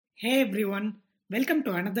Hey everyone, welcome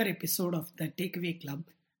to another episode of the Takeaway Club,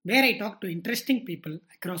 where I talk to interesting people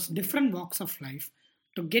across different walks of life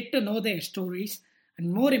to get to know their stories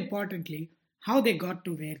and, more importantly, how they got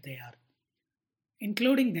to where they are,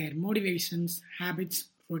 including their motivations, habits,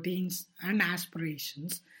 routines, and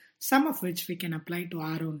aspirations, some of which we can apply to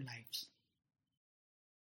our own lives.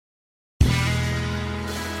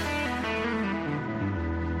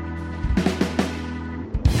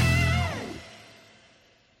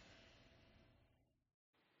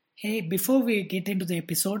 Hey, before we get into the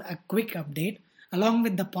episode, a quick update. Along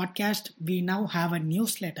with the podcast, we now have a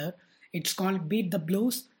newsletter. It's called Beat the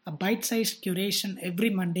Blues, a bite sized curation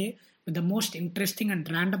every Monday with the most interesting and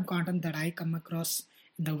random content that I come across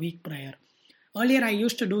in the week prior. Earlier, I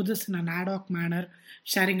used to do this in an ad hoc manner,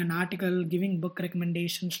 sharing an article, giving book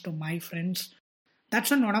recommendations to my friends.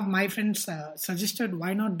 That's when one of my friends suggested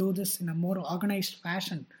why not do this in a more organized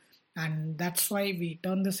fashion. And that's why we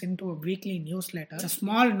turn this into a weekly newsletter. It's a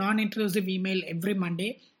small, non intrusive email every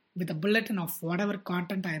Monday with a bulletin of whatever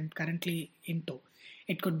content I am currently into.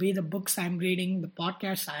 It could be the books I'm reading, the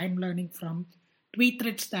podcasts I'm learning from, tweet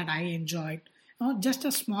threads that I enjoyed, just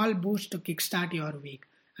a small boost to kickstart your week.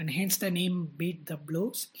 And hence the name Beat the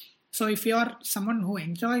Blues. So if you're someone who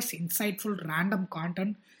enjoys insightful random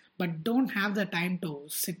content but don't have the time to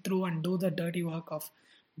sit through and do the dirty work of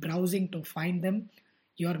browsing to find them,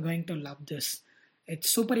 you're going to love this.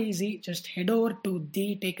 It's super easy. Just head over to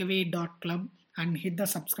thetakeaway.club and hit the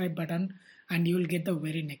subscribe button, and you'll get the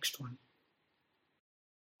very next one.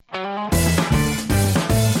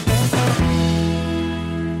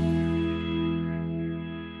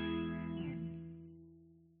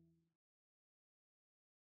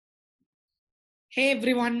 Hey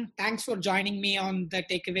everyone, thanks for joining me on the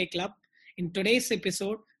Takeaway Club. In today's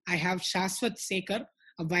episode, I have Shaswat Sekar,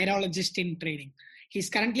 a virologist in training. He's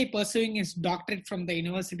currently pursuing his doctorate from the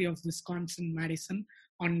University of Wisconsin-Madison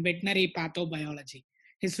on veterinary pathobiology.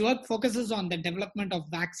 His work focuses on the development of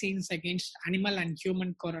vaccines against animal and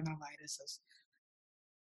human coronaviruses.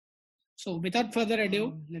 So without further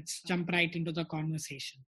ado, let's jump right into the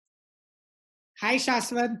conversation. Hi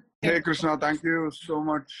Shaswat. Hey Krishna, thank you so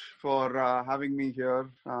much for having me here.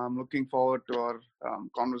 I'm looking forward to our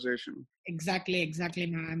conversation. Exactly,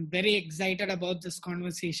 man. I'm very excited about this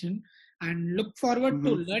conversation and look forward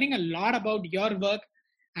to learning a lot about your work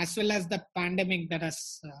as well as the pandemic that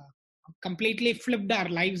has completely flipped our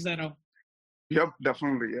lives around. Yep,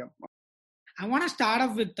 definitely. Yeah. I want to start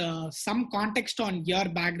off with some context on your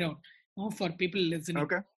background for people listening.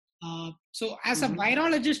 Okay. So, as a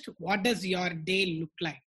virologist, what does your day look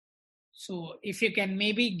like? So, if you can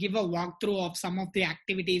maybe give a walkthrough of some of the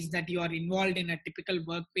activities that you are involved in a typical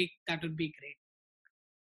work week, that would be great.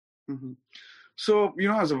 So,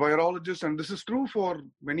 as a virologist, and this is true for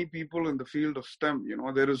many people in the field of STEM,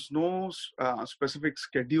 there is no specific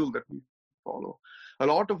schedule that we follow. A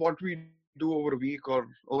lot of what we do over a week or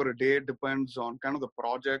over a day depends on kind of the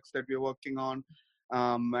projects that we're working on.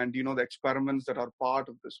 And the experiments that are part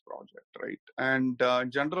of this project, right? And in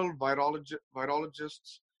general,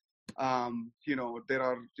 virologists,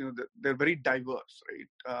 they're very diverse, right?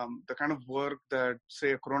 The kind of work that,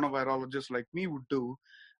 say, a coronavirologist like me would do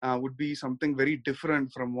would be something very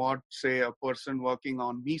different from what, say, a person working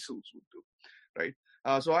on measles would do, right?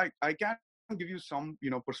 So I can give you some,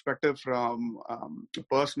 perspective from the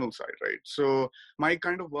personal side, right? So my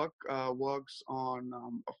kind of work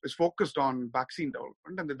is focused on vaccine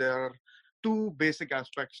development, and there are two basic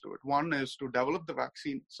aspects to it. One is to develop the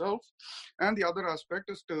vaccine itself, and the other aspect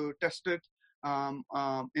is to test it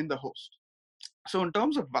in the host. So in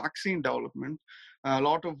terms of vaccine development, a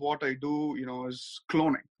lot of what I do, is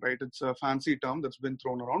cloning, right? It's a fancy term that's been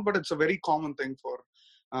thrown around, but it's a very common thing for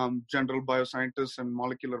general bioscientists and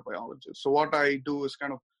molecular biologists. So what I do is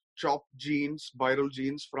kind of chop genes, viral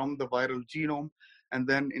genes from the viral genome, and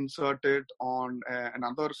then insert it on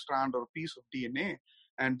another strand or piece of DNA.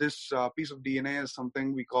 And this piece of DNA is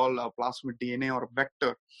something we call plasmid DNA or a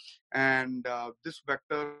vector. And this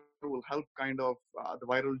vector will help kind of the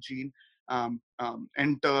viral gene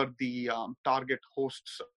enter the target host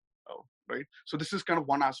cell, right? So this is kind of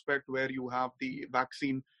one aspect where you have the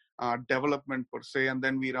vaccine development per se, and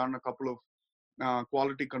then we run a couple of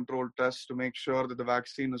quality control tests to make sure that the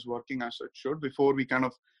vaccine is working as it should before we kind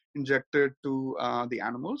of inject it to the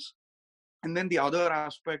animals. And then the other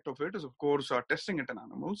aspect of it is, of course, testing it in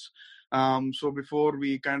animals. So before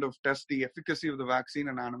we kind of test the efficacy of the vaccine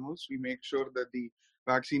in animals, we make sure that the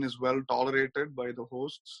vaccine is well tolerated by the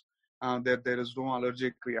hosts. that there is no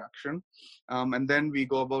allergic reaction. And then we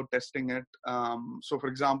go about testing it. So, for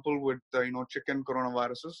example, with chicken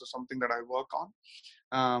coronaviruses is something that I work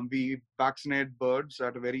on. We vaccinate birds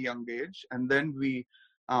at a very young age, and then we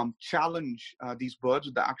challenge these birds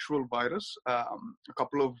with the actual virus a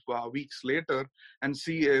couple of weeks later, and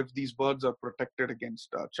see if these birds are protected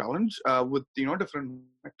against challenge with different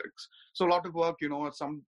metrics. So a lot of work,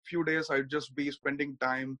 some few days I'd just be spending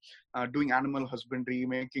time doing animal husbandry,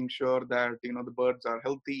 making sure that the birds are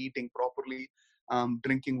healthy, eating properly,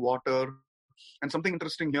 drinking water. And something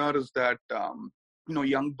interesting here is that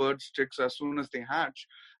young birds, chicks, as soon as they hatch,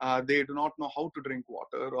 they do not know how to drink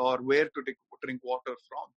water or where to drink water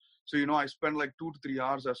from. So I spend like 2 to 3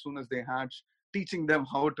 hours as soon as they hatch teaching them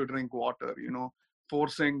how to drink water,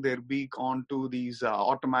 forcing their beak onto these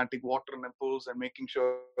automatic water nipples and making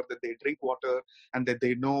sure that they drink water and that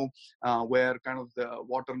they know where kind of the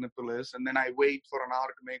water nipple is. And then I wait for an hour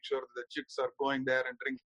to make sure that the chicks are going there and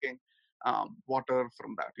drinking water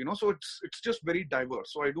from that. So it's just very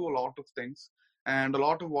diverse. So I do a lot of things, and a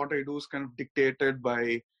lot of what I do is kind of dictated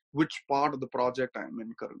by which part of the project I'm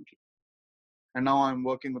in currently. And now I'm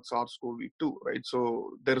working with SARS-CoV-2, right?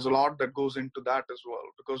 So there's a lot that goes into that as well,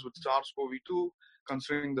 because with SARS-CoV-2,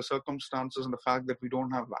 considering the circumstances and the fact that we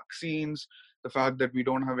don't have vaccines, the fact that we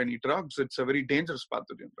don't have any drugs, it's a very dangerous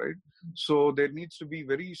pathogen, right? So there needs to be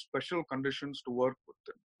very special conditions to work with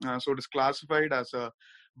it. So it is classified as a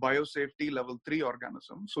biosafety level 3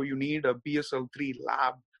 organism. So you need a BSL-3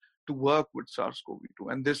 lab to work with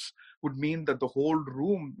SARS-CoV-2. And this would mean that the whole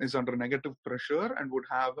room is under negative pressure and would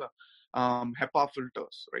have HEPA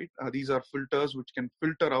filters, right? These are filters which can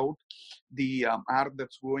filter out the air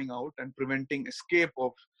that's going out and preventing escape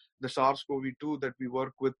of the SARS-CoV-2 that we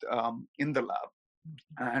work with in the lab.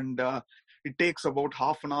 And it takes about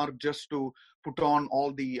half an hour just to put on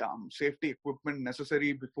all the safety equipment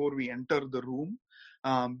necessary before we enter the room.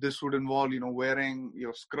 This would involve, wearing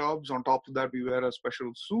your scrubs. On top of that, we wear a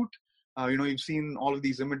special suit. You've seen all of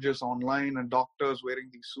these images online and doctors wearing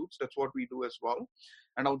these suits. That's what we do as well.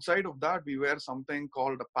 And outside of that, we wear something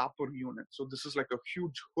called a PAPR unit. So this is like a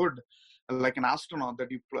huge hood, like an astronaut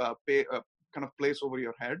that you kind of place over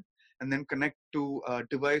your head, and then connect to a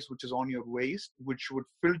device which is on your waist, which would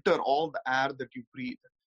filter all the air that you breathe,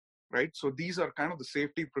 right? So these are kind of the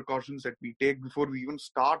safety precautions that we take before we even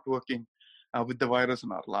start working with the virus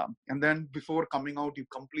in our lab. And then before coming out, you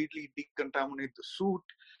completely decontaminate the suit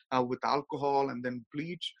with alcohol and then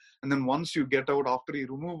bleach. And then once you get out, after you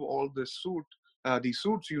remove all these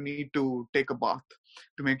suits, you need to take a bath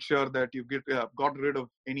to make sure that you got rid of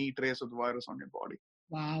any trace of the virus on your body.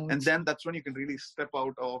 Wow. And then that's when you can really step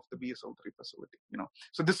out of the BSL-3 facility,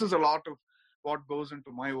 So this is a lot of what goes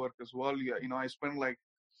into my work as well. I spend like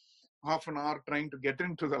half an hour trying to get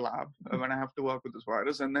into the lab when I have to work with this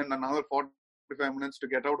virus, and then another 45 minutes to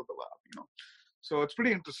get out of the lab, So it's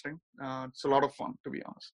pretty interesting. It's a lot of fun, to be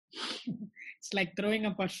honest. It's like throwing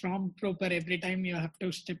up a stormtrooper every time you have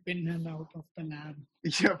to step in and out of the lab.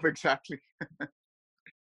 Yep, exactly.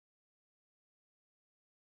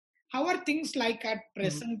 How are things like at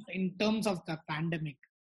present in terms of the pandemic?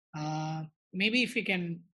 Maybe if you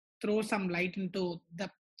can throw some light into the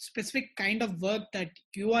specific kind of work that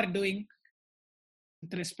you are doing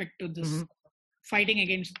with respect to this fighting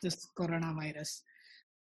against this coronavirus.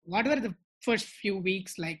 What were the first few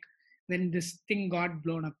weeks like when this thing got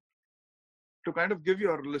blown up? To kind of give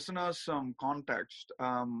your listeners some context,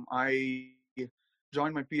 I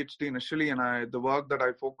joined my PhD initially, and the work that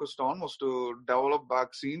I focused on was to develop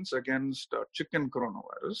vaccines against chicken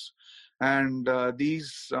coronavirus. And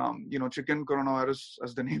these, chicken coronavirus,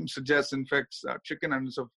 as the name suggests, infects chicken, and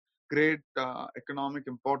it's of great economic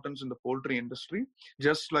importance in the poultry industry.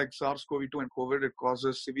 Just like SARS-CoV-2 and COVID, it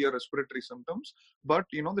causes severe respiratory symptoms. But,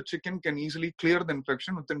 the chicken can easily clear the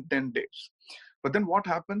infection within 10 days. But then what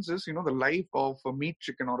happens is, the life of a meat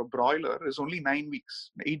chicken or a broiler is only 9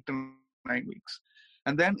 weeks, 8 to 9 weeks.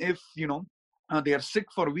 And then if, they are sick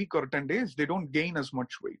for a week or 10 days, they don't gain as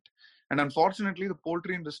much weight. And unfortunately, the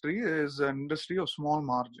poultry industry is an industry of small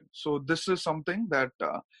margins. So this is something that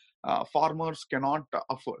farmers cannot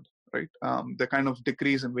afford, right? The kind of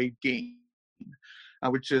decrease in weight gain,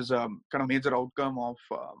 which is kind of major outcome of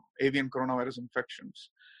avian coronavirus infections.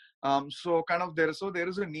 So there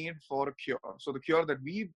is a need for a cure. So the cure that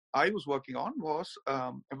I was working on was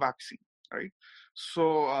a vaccine, right?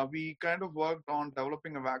 So we kind of worked on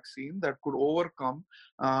developing a vaccine that could overcome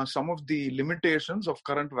some of the limitations of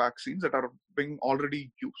current vaccines that are being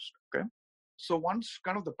already used, okay? So once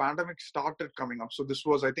kind of the pandemic started coming up, so this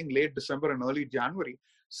was, I think, late December and early January,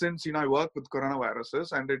 since I work with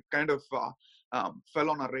coronaviruses, and it kind of fell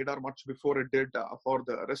on our radar much before it did for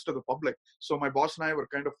the rest of the public. So my boss and I were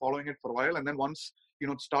kind of following it for a while, and then once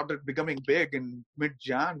it started becoming big in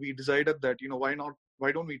mid-Jan, we decided that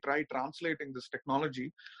why don't we try translating this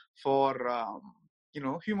technology for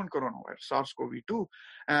human coronavirus, SARS-CoV-2.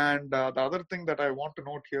 And the other thing that I want to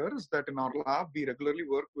note here is that in our lab, we regularly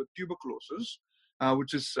work with tuberculosis,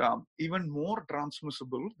 which is even more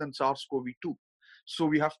transmissible than SARS-CoV-2. So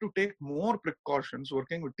we have to take more precautions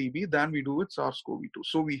working with TB than we do with SARS-CoV-2.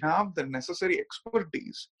 So we have the necessary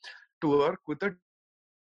expertise to work with a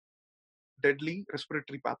deadly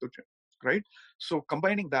respiratory pathogen, right? So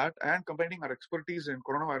combining that and combining our expertise in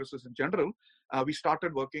coronaviruses in general, we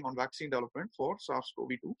started working on vaccine development for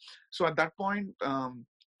SARS-CoV-2. So at that point,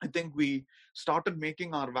 I think we started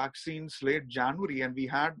making our vaccines late January, and we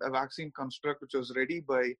had a vaccine construct which was ready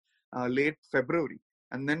by late February.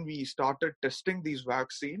 And then we started testing these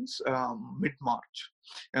vaccines mid-March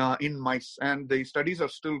in mice. And the studies are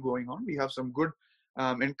still going on. We have some good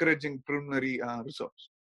encouraging preliminary results.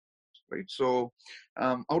 Right. So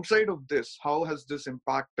outside of this, how has this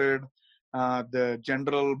impacted the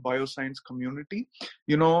general bioscience community?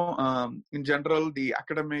 In general, the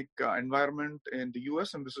academic environment in the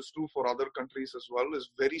US, and this is true for other countries as well, is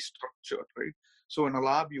very structured, right? So in a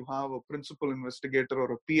lab, you have a principal investigator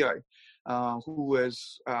or a PI who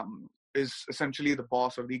is essentially the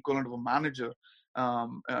boss or the equivalent of a manager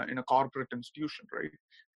in a corporate institution, right?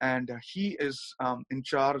 And he is in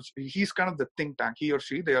charge. He's kind of the think tank. He or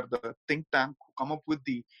she, they are the think tank who come up with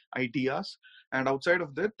the ideas. And outside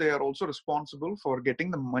of that, they are also responsible for getting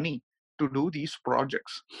the money to do these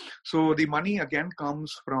projects. So the money again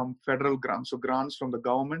comes from federal grants, so grants from the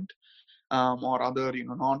government or other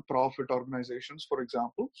non-profit organizations, for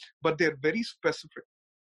example. But they're very specific.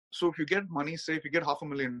 So if you get money, say if you get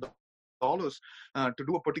 $500,000 to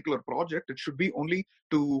do a particular project, it should be only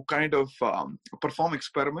to kind of perform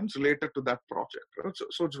experiments related to that project. Right?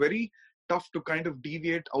 So it's very tough to kind of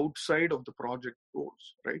deviate outside of the project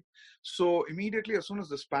goals, right? So immediately, as soon as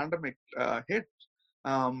this pandemic hit,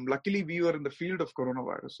 luckily we were in the field of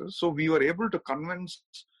coronaviruses, so we were able to convince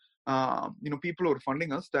people who are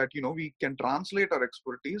funding us that we can translate our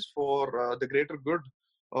expertise for the greater good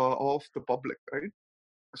of the public, right?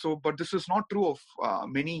 So, but this is not true of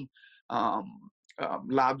many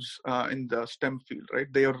labs in the STEM field, right?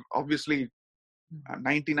 They are obviously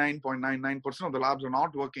 99.99% of the labs are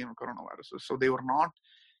not working on coronaviruses. So they were not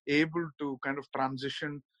able to kind of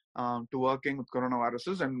transition to working with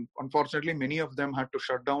coronaviruses. And unfortunately, many of them had to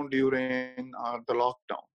shut down during the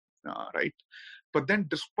lockdown, right? But then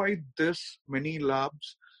despite this, many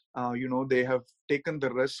labs, they have taken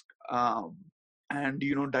the risk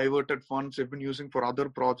and diverted funds they've been using for other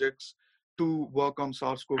projects to work on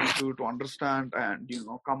SARS-CoV-2, to understand and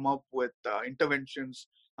come up with interventions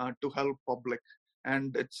to help public.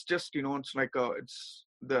 And it's just it's like it's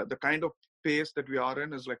the kind of pace that we are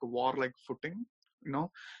in is like a war-like footing.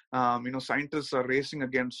 Scientists are racing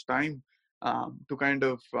against time to kind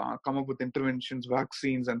of come up with interventions,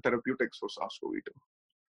 vaccines, and therapeutics for SARS-CoV-2.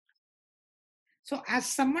 So, as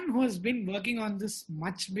someone who has been working on this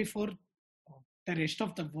much before the rest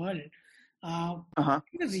of the world, what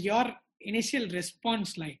was your initial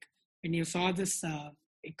response like when you saw this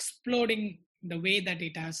exploding the way that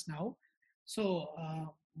it has now? So,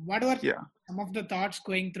 what were some of the thoughts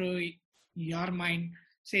going through your mind,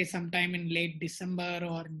 say sometime in late December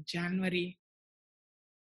or January?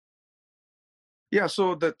 Yeah,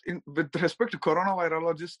 so with respect to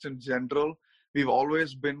coronavirologists in general, we've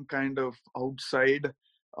always been kind of outside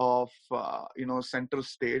of center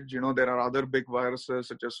stage. There are other big viruses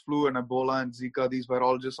such as flu and Ebola and Zika. These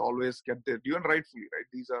virologists always get their due, and rightfully, right?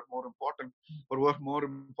 These are more important, or were more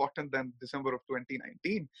important than December of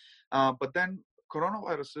 2019. But then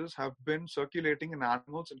coronaviruses have been circulating in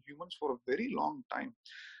animals and humans for a very long time.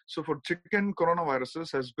 So for chicken,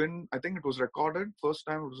 coronaviruses has been, I think it was recorded, first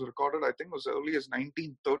time it was recorded, I think it was as early as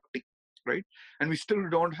 1930, right? And we still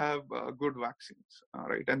don't have good vaccines,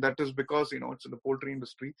 right? And that is because, it's in the poultry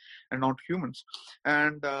industry and not humans.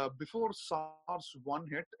 And before SARS-1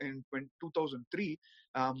 hit in 2003,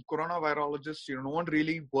 coronavirologists, no one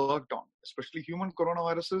really worked on, especially human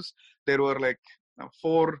coronaviruses. There were like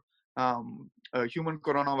 4 human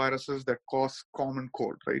coronaviruses that cause common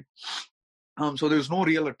cold, right? So there's no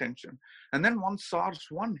real attention. And then once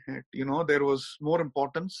SARS-1 hit, there was more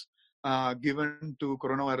importance given to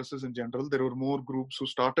coronaviruses in general. There were more groups who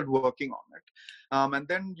started working on it. And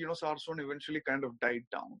then, SARS-1 eventually kind of died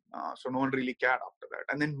down. So no one really cared after that.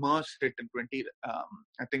 And then MERS hit in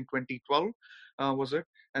 2012 was it.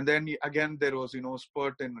 And then again, there was,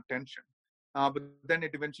 spurt in attention. but then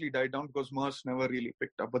it eventually died down because MERS never really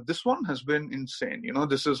picked up. But this one has been insane.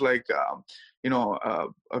 This is like a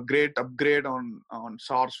great upgrade on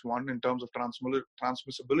SARS-1 in terms of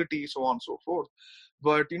transmissibility, so on and so forth.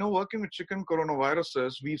 But working with chicken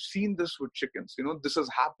coronaviruses, we've seen this with chickens. This has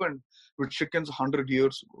happened with chickens 100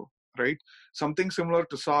 years ago, right? Something similar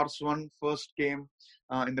to SARS-1 first came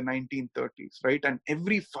in the 1930s, right? And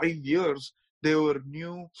every 5 years there were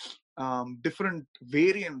new different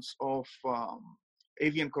variants of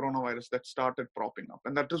avian coronavirus that started propping up.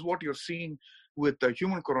 And that is what you're seeing with the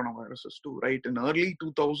human coronaviruses too, right? In early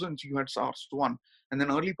 2000s, you had SARS-1. And then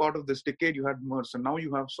early part of this decade, you had MERS. And now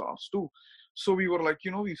you have SARS-2. So we were like,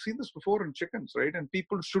 we've seen this before in chickens, right? And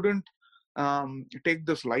people shouldn't take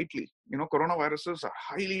this lightly. Coronaviruses are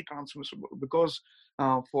highly transmissible because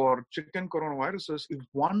for chicken coronaviruses, if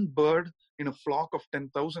one bird in a flock of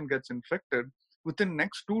 10,000 gets infected, within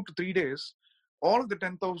next 2 to 3 days, all of the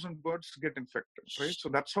 10,000 birds get infected, right? So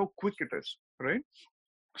that's how quick it is, right?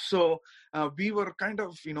 So we were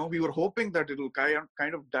we were hoping that it'll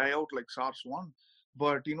kind of die out like SARS-1.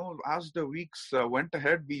 But, as the weeks went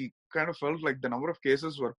ahead, we kind of felt like the number of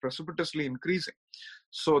cases were precipitously increasing.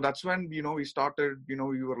 So that's when, we started,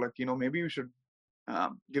 we were like, maybe we should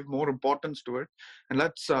give more importance to it. And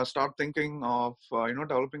let's start thinking of,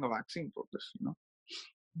 developing a vaccine for this,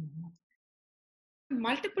 Mm-hmm.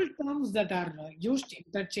 Multiple terms that are used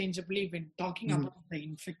interchangeably when talking about the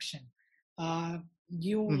infection.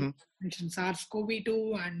 You mentioned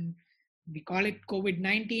SARS-CoV-2 and we call it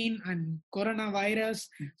COVID-19 and coronavirus.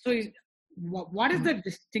 So what is the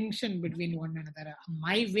distinction between one another?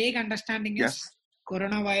 My vague understanding is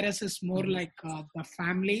coronavirus is more like the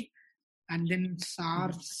family, and then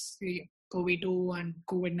SARS-CoV-2 and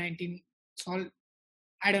COVID-19, it's all,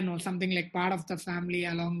 I don't know, something like part of the family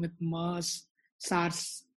along with MERS,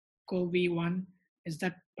 SARS-CoV-1. Is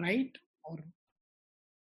that right? Or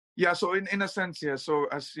yeah, so in a sense, yeah. So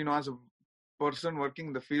as as a person working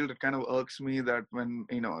in the field, it kind of irks me that when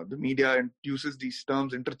the media uses these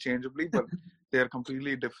terms interchangeably, but they are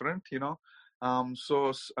completely different.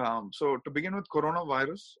 So to begin with,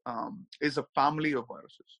 coronavirus is a family of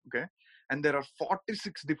viruses, okay, and there are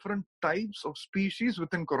 46 different types of species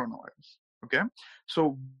within coronavirus, okay.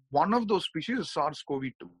 So one of those species is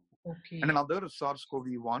SARS-CoV-2. okay. And another is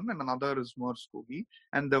SARS-CoV-1, and another is MERS-CoV.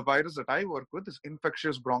 And the virus that I work with is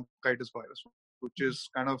infectious bronchitis virus, which is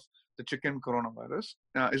kind of the chicken coronavirus,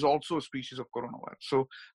 is also a species of coronavirus. So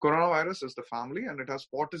coronavirus is the family, and it has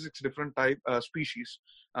 46 different species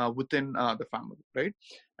within the family, right?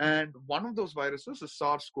 And one of those viruses is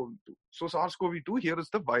SARS-CoV-2. So SARS-CoV-2 here is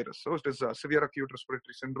the virus. So it is severe acute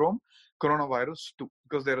respiratory syndrome, coronavirus 2,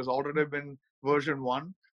 because there has already been version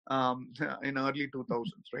 1 in early 2000s,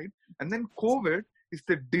 right? And then COVID is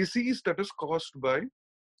the disease that is caused by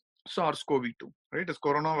SARS-CoV-2, right? It's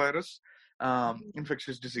coronavirus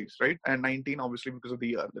infectious disease, right? And 19, obviously, because of the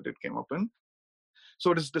year that it came up in.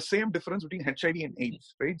 So it is the same difference between HIV and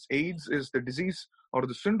AIDS, right? AIDS is the disease or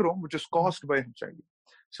the syndrome which is caused by HIV.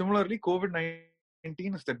 Similarly,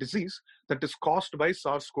 COVID-19 is the disease that is caused by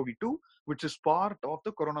SARS-CoV-2, which is part of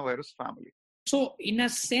the coronavirus family. So in a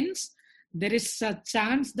sense, there is a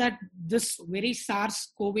chance that this very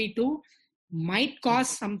SARS-CoV-2 might cause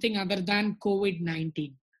something other than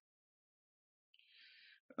COVID-19.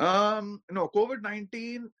 No,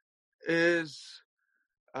 COVID-19 is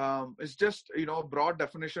just a broad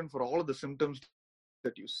definition for all of the symptoms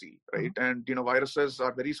that you see, right? And viruses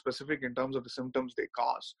are very specific in terms of the symptoms they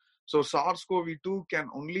cause. So SARS-CoV-2 can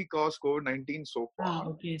only cause COVID-19 so far,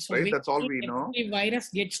 okay. So right? That's all we know. Every virus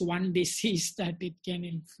gets one disease that it can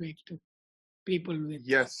infect people with.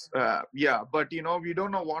 Yes, yeah, but we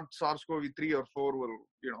don't know what SARS-CoV-3 or 4 will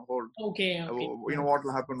hold. Okay. What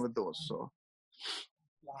will happen with those. So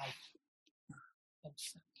wow.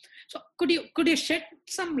 So could you shed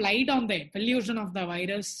some light on the evolution of the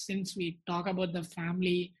virus, since we talk about the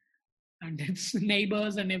family and its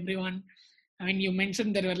neighbors and everyone? I mean, you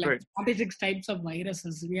mentioned there were like 46 types of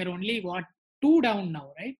viruses. We are only 2 down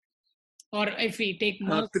now, right? Or if we take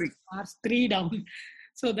MERS, 3 down.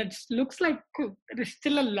 So that looks like there is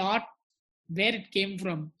still a lot where it came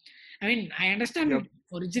from. I mean, I understand it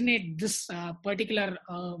originated, this particular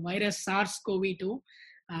virus SARS-CoV-2.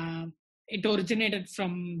 It originated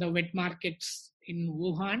from the wet markets in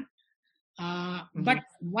Wuhan. But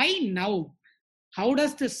why now? How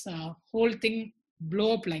does this whole thing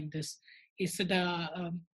blow up like this? Is it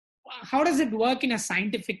how does it work in a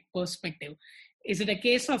scientific perspective? Is it a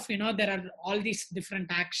case of, there are all these different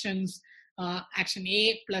actions, action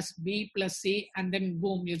A plus B plus C, and then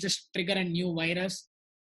boom, you just trigger a new virus?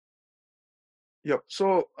 Yep.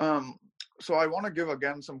 So So I want to give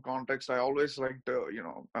again some context. I always like to,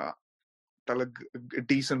 tell a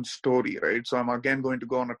decent story, right? So I'm again going to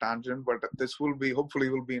go on a tangent, but this will be, hopefully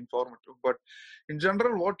will be informative. But in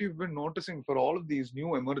general, what you've been noticing for all of these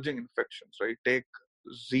new emerging infections, right? Take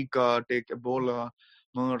Zika, take Ebola,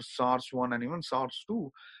 MERS, SARS-1, and even SARS-2.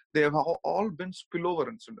 They have all been spillover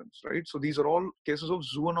incidents, right? So these are all cases of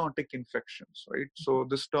zoonotic infections, right? So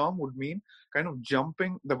this term would mean kind of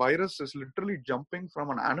jumping, the virus is literally jumping from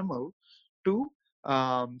an animal to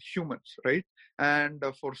humans, right? And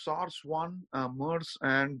for SARS-1, MERS,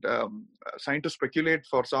 and scientists speculate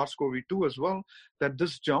for SARS-CoV-2 as well, that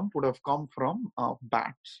this jump would have come from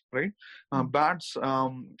bats, right? Bats,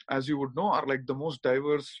 as you would know, are like the most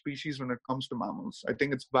diverse species when it comes to mammals. I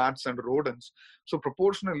think it's bats and rodents. So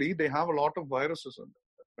proportionally, they have a lot of viruses in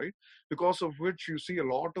them, right? Because of which you see a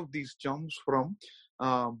lot of these jumps from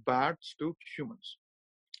bats to humans.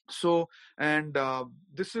 So, and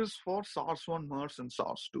this is for SARS-1, MERS, and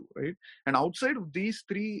SARS-2, right? And outside of these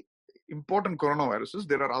three important coronaviruses,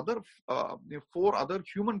 there are four other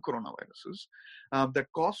human coronaviruses that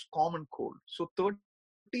cause common cold. So 30%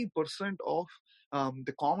 of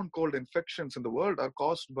the common cold infections in the world are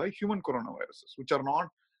caused by human coronaviruses, which are not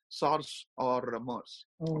SARS or MERS.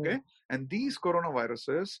 Okay, and these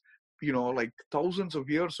coronaviruses, like thousands of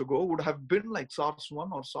years ago, would have been like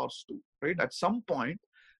SARS-1 or SARS-2, right? At some point,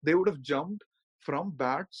 they would have jumped from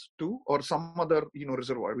bats to, or some other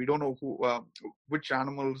reservoir. We don't know which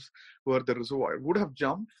animals were the reservoir. Would have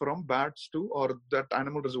jumped from bats to, or that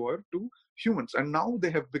animal reservoir to humans, and now they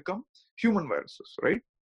have become human viruses, right?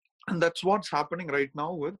 And that's what's happening right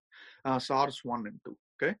now with SARS-1 and 2.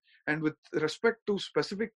 Okay, and with respect to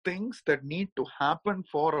specific things that need to happen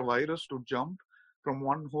for a virus to jump from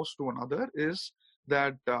one host to another, is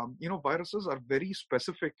that viruses are very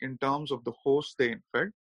specific in terms of the host they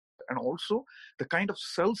infect, and also the kind of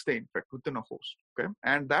cells they infect within a host. Okay,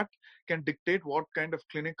 and that can dictate what kind of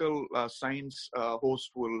clinical signs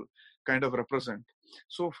host will kind of represent.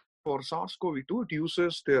 So for SARS-CoV-2, it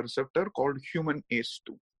uses the receptor called human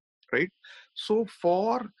ACE2, right? So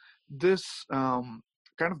for this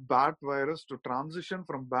kind of bat virus to transition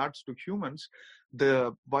from bats to humans,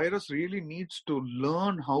 the virus really needs to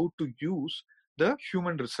learn how to use the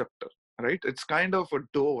human receptor, right? It's kind of a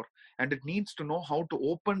door, and it needs to know how to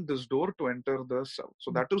open this door to enter the cell.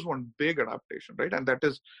 So that is one big adaptation, right? And that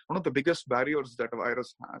is one of the biggest barriers that a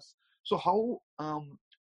virus has. So how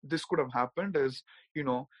this could have happened is,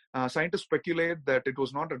 scientists speculate that it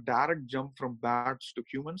was not a direct jump from bats to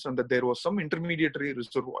humans, and that there was some intermediary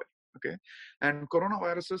reservoir. Okay, and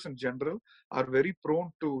coronaviruses in general are very prone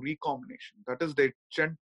to recombination. That is, they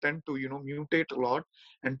tend to mutate a lot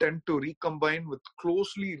and tend to recombine with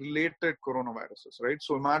closely related coronaviruses, right?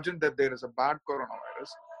 So imagine that there is a bad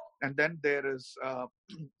coronavirus, and then there is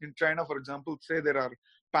in China, for example, say there are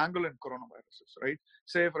pangolin coronaviruses, right?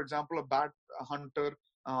 Say, for example, a bat hunter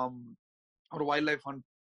or a wildlife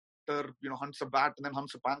hunter hunts a bat and then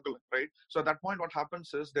hunts a pangolin, right? So at that point, what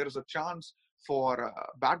happens is there is a chance for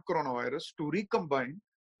bat coronavirus to recombine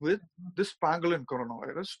with this pangolin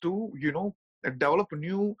coronavirus to develop a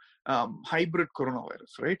new hybrid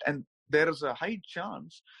coronavirus, right? And there is a high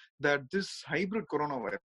chance that this hybrid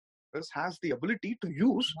coronavirus has the ability to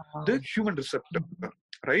use the human receptor,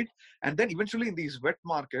 right? And then eventually in these wet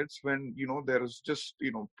markets, when there is just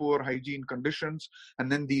poor hygiene conditions,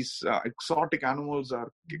 and then these exotic animals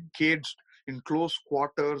are caged in close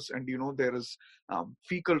quarters, and there is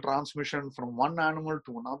fecal transmission from one animal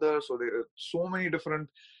to another. So there are so many different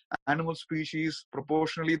animal species.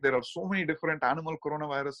 Proportionally, there are so many different animal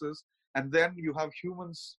coronaviruses, and then you have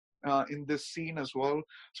humans in this scene as well.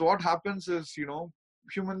 So what happens is,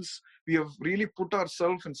 humans, we have really put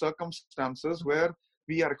ourselves in circumstances where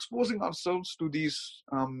we are exposing ourselves to these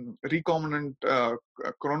recombinant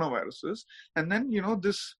coronaviruses, and then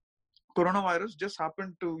this coronavirus just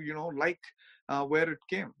happened to where it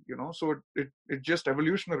came, so it just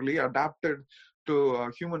evolutionarily adapted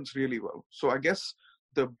to humans really well. So I guess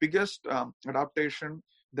the biggest adaptation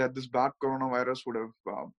that this bad coronavirus would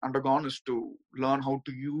have undergone is to learn how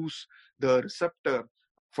to use the receptor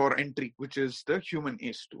for entry, which is the human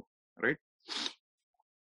ACE2, right?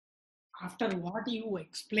 After what you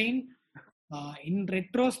explained, in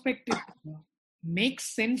retrospect, it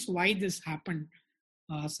makes sense why this happened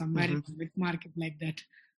somewhere in the wet market like that.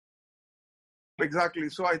 Exactly.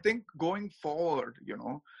 So I think going forward,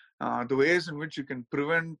 the ways in which you can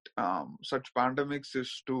prevent such pandemics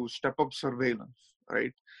is to step up surveillance,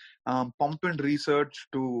 right? Pump in research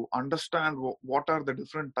to understand what are the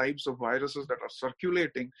different types of viruses that are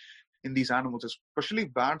circulating in these animals, especially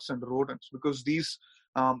bats and rodents, because these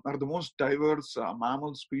are the most diverse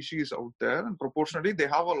mammal species out there, and proportionally, they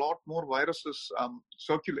have a lot more viruses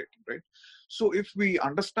circulating, right? So, if we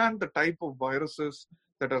understand the type of viruses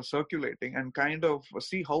that are circulating and kind of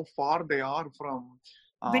see how far they are from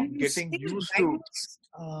When you getting say used to, diverse,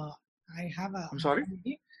 I have a I'm sorry.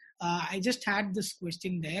 I just had this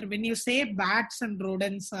question there. When you say bats and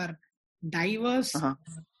rodents are diverse, Uh-huh.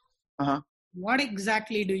 Uh-huh. what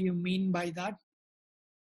exactly do you mean by that?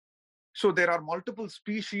 So there are multiple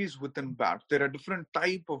species within bats. There are different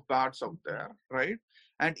type of bats out there, right?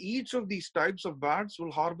 And each of these types of bats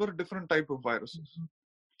will harbor different type of viruses,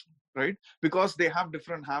 right? Because they have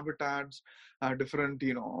different habitats, different,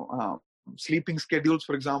 sleeping schedules,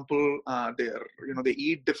 for example. They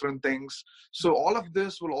eat different things. So all of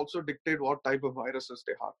this will also dictate what type of viruses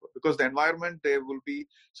they harbor, because the environment they will be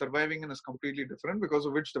surviving in is completely different, because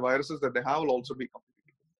of which the viruses that they have will also be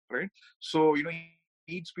completely different, right? So,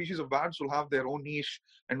 each species of bats will have their own niche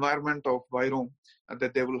environment of virome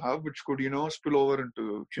that they will have, which could, spill over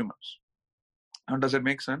into humans. And does it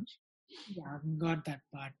make sense? Yeah, got that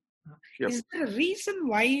part. Yep. Is there a reason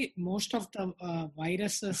why most of the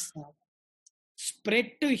viruses spread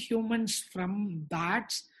to humans from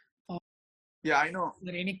bats? Or Yeah, I know. is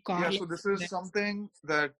there any Yeah, correlation so this is there? something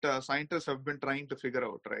that scientists have been trying to figure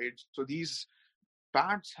out, right? So these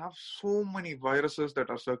bats have so many viruses that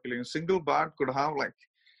are circulating. A single bat could have like,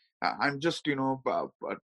 I'm just,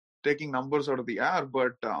 taking numbers out of the air,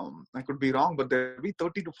 but I could be wrong, but there'll be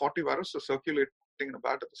 30 to 40 viruses circulating in a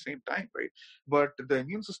bat at the same time, right? But the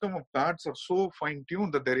immune system of bats are so fine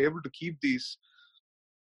tuned that they're able to keep these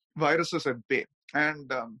viruses at bay.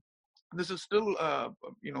 And this is still,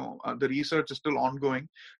 the research is still ongoing.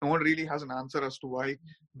 No one really has an answer as to why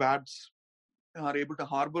bats are able to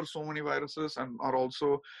harbor so many viruses and are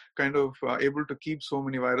also kind of able to keep so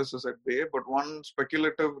many viruses at bay. But one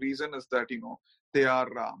speculative reason is that, they are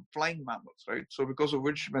flying mammals, right? So because of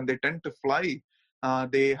which, when they tend to fly,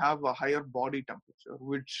 they have a higher body temperature,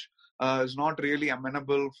 which is not really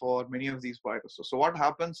amenable for many of these viruses. So what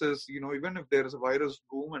happens is, even if there is a virus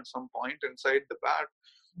boom at some point inside the bat,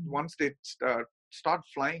 once they start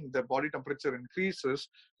flying, their body temperature increases,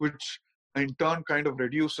 which in turn kind of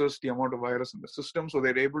reduces the amount of virus in the system. So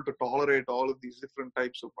they're able to tolerate all of these different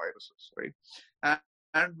types of viruses, right?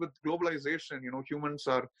 And with globalization, humans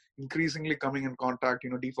are increasingly coming in contact,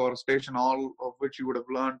 deforestation, all of which you would have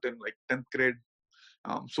learned in like 10th grade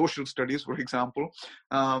social studies, for example.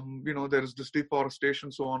 There is this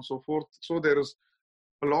deforestation, so on and so forth. So there is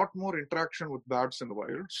a lot more interaction with bats in the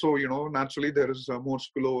wild. So, naturally there is more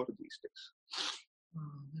spillover these days.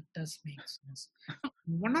 That does make sense.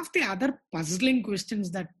 One of the other puzzling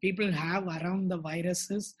questions that people have around the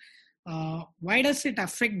virus is why does it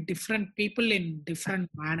affect different people in different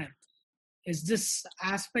manner? Is this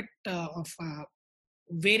aspect of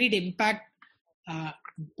varied impact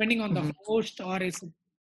depending on the Mhm. host, or is it,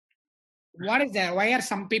 what is that? Why are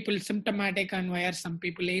some people symptomatic and why are some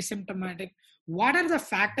people asymptomatic? What are the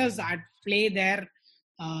factors at play there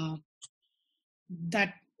uh,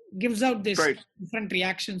 that gives out this Right. different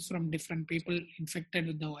reactions from different people infected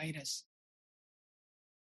with the virus?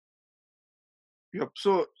 Yep.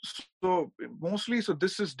 So mostly, so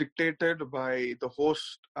this is dictated by the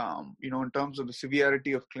host, in terms of the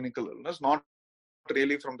severity of clinical illness, not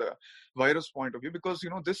really from the virus point of view, because,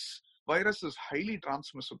 this virus is highly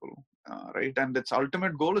transmissible, right? And its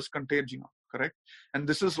ultimate goal is contagion, correct? And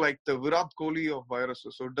this is like the Virat Kohli of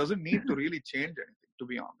viruses. So it doesn't need to really change anything, to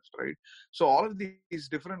be honest, right? So all of these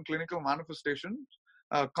different clinical manifestations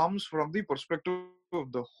comes from the perspective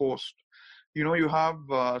of the host. You have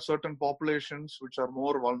certain populations which are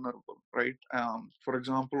more vulnerable, right? For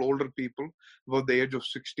example, older people above the age of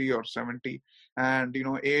 60 or 70. And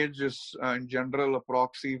age is in general a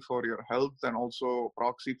proxy for your health and also a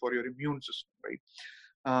proxy for your immune system, right?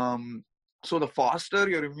 So the faster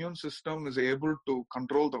your immune system is able to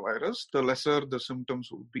control the virus, the lesser the symptoms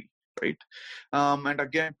will be, right? And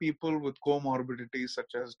again, people with comorbidities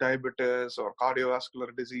such as diabetes or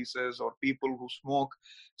cardiovascular diseases or people who smoke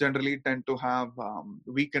generally tend to have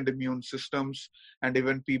weakened immune systems. And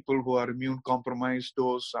even people who are immune compromised,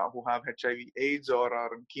 those who have HIV/AIDS or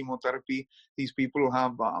are in chemotherapy, these people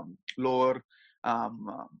have lower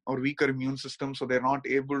or weaker immune systems, so they're not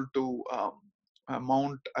able to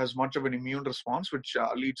mount as much of an immune response, which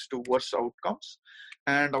leads to worse outcomes.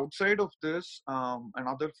 And outside of this,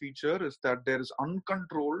 another feature is that there is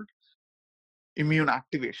uncontrolled immune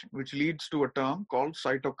activation, which leads to a term called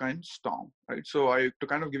cytokine storm, right? So to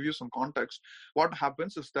kind of give you some context, what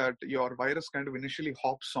happens is that your virus kind of initially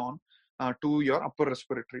hops on to your upper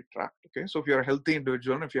respiratory tract. Okay, so if you're a healthy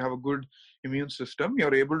individual and if you have a good immune system,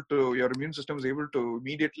 your immune system is able to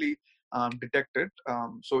immediately detect it.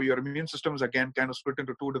 So your immune system is again kind of split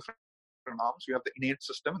into two different arms. You have the innate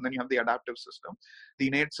system and then you have the adaptive system. The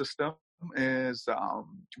innate system is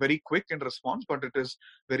very quick in response, but it is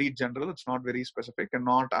very general. It's not very specific and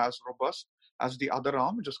not as robust as the other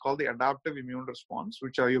arm, which is called the adaptive immune response,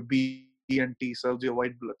 which are your B and T cells, your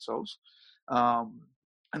white blood cells. Um,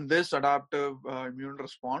 and this adaptive immune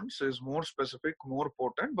response is more specific, more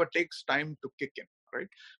potent, but takes time to kick in, right?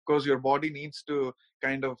 Because your body needs to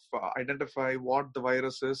kind of identify what the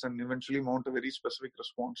virus is and eventually mount a very specific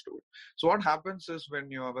response to it. So what happens is when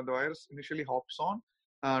the virus initially hops on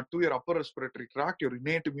to your upper respiratory tract, your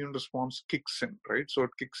innate immune response kicks in, right? So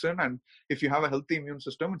it kicks in, and if you have a healthy immune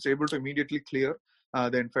system, it's able to immediately clear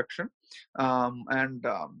the infection, and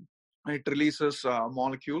it releases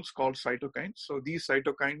molecules called cytokines. So these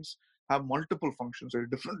cytokines have multiple functions. There are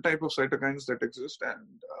different type of cytokines that exist, and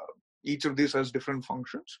each of these has different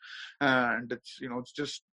functions. And it's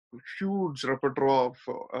just a huge repertoire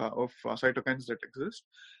of cytokines that exist.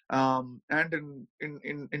 And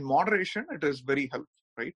in moderation, it is very helpful,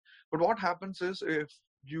 right? But what happens is if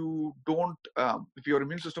your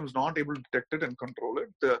immune system is not able to detect it and control it,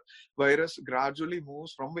 the virus gradually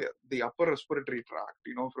moves from the upper respiratory tract,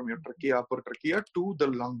 from your upper trachea to the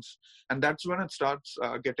lungs. And that's when it starts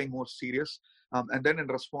getting more serious. And then in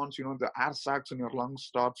response, the air sacs in your lungs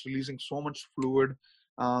starts releasing so much fluid,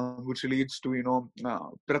 which leads to,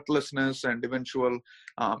 breathlessness and eventual,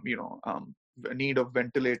 need of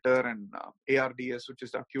ventilator and ARDS, which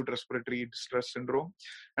is acute respiratory distress syndrome.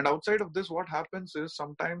 And outside of this, what happens is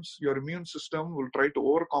sometimes your immune system will try to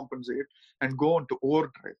overcompensate and go into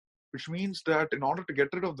overdrive, which means that in order to get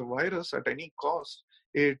rid of the virus at any cost,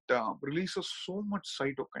 it releases so much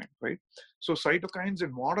cytokine, right? So cytokines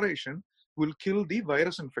in moderation will kill the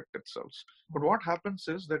virus infected cells. But what happens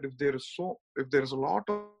is that if there is a lot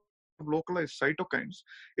of localized cytokines,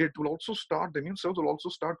 the immune cells will also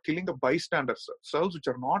start killing the bystander cells which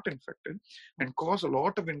are not infected, and cause a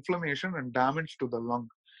lot of inflammation and damage to the lung,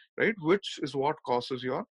 right? Which is what causes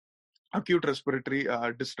your acute respiratory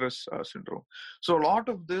distress syndrome. So a lot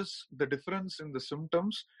of this, the difference in the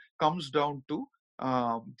symptoms comes down to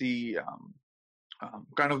the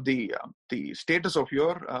status of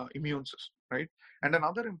your immune system, right? And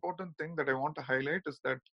another important thing that I want to highlight is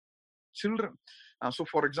that children. So,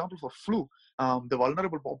 for example, for flu, the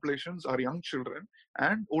vulnerable populations are young children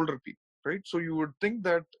and older people, right? So you would think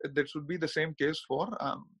that there should be the same case for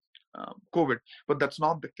COVID, but that's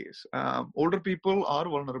not the case. Older people are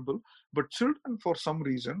vulnerable, but children, for some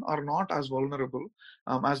reason, are not as vulnerable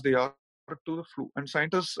as they are to the flu. And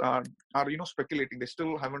scientists are speculating. They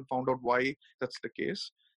still haven't found out why that's the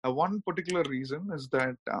case. One particular reason is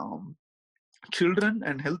that children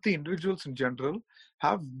and healthy individuals in general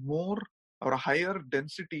have more or a higher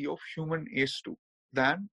density of human ACE2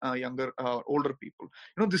 than older people.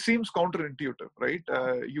 This seems counterintuitive, right?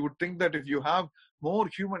 You would think that if you have more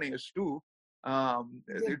human ACE2,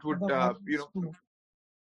 it would,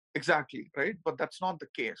 exactly, right? But that's not the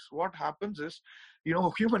case. What happens is,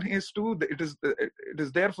 human ACE2, it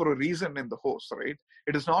is there for a reason in the host, right?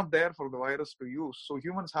 It is not there for the virus to use. So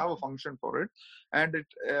humans have a function for it, and it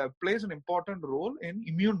plays an important role in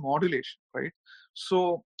immune modulation, right?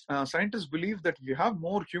 So scientists believe that if you have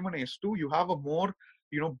more human ACE2, you have a more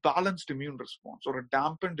balanced immune response or a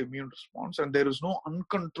dampened immune response, and there is no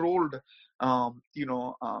uncontrolled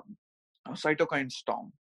cytokine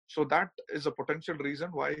storm. So that is a potential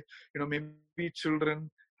reason why maybe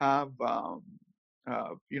children have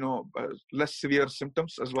less severe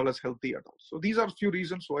symptoms as well as healthy adults. So these are a few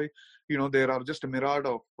reasons why there are just a myriad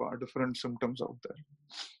of different symptoms out there.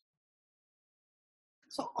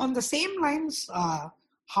 So on the same lines,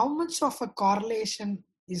 how much of a correlation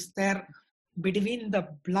is there between the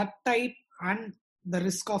blood type and the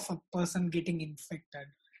risk of a person getting infected?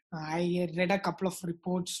 I read a couple of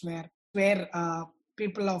reports where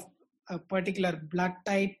people of a particular blood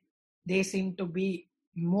type, they seem to be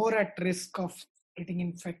more at risk of getting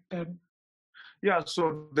infected. Yeah,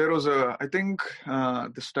 so there was I think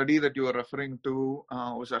the study that you were referring to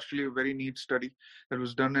was actually a very neat study that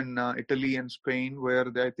was done in Italy and Spain, where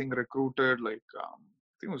they, I think, recruited I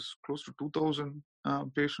think it was close to 2,000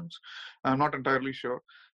 patients. I'm not entirely sure.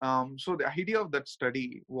 So the idea of that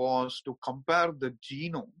study was to compare the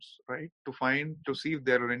genomes, right, to see if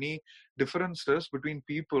there are any differences between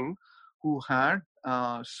people who had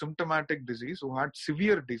symptomatic disease, who had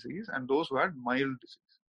severe disease, and those who had mild disease.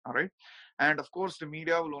 All right. And of course, the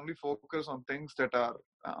media will only focus on things that are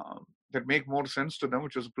that make more sense to them,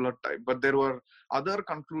 which was blood type. But there were other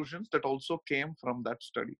conclusions that also came from that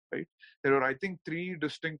study, right? There were, I think, three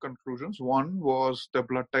distinct conclusions. One was the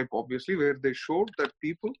blood type, obviously, where they showed that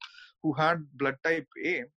people who had blood type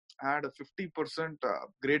A had a 50%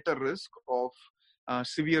 greater risk of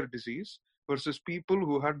severe disease, versus people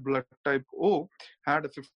who had blood type O had a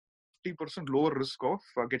 50% lower risk of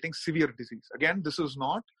getting severe disease. Again, this is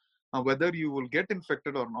not whether you will get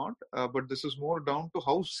infected or not, but this is more down to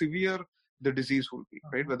how severe the disease will be,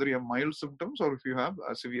 right? Whether you have mild symptoms or if you have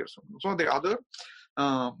severe symptoms. So the other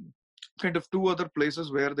kind of two other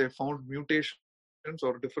places where they found mutations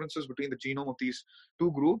or differences between the genome of these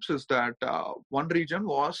two groups is that one region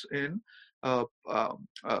was in uh,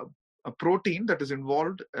 a protein that is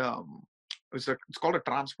involved. It's called a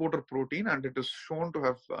transporter protein, and it is shown to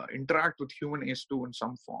have interact with human ACE2 in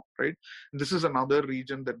some form, right? And this is another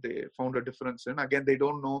region that they found a difference in. Again, they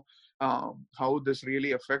don't know how this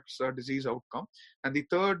really affects disease outcome. And the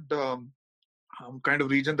third kind of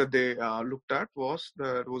region that they looked at was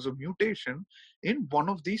there was a mutation in one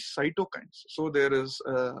of these cytokines. So there is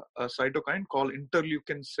a cytokine called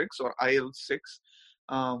interleukin 6 or IL-6,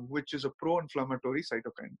 which is a pro-inflammatory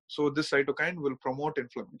cytokine. So this cytokine will promote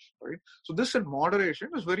inflammation, right? So this in moderation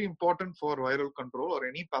is very important for viral control or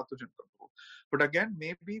any pathogen control. But again,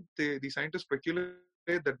 maybe the scientists speculate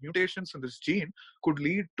that mutations in this gene could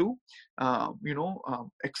lead to,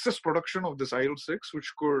 excess production of this IL-6,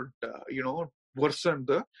 which could, worsen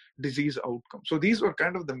the disease outcome. So these were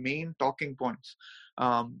kind of the main talking points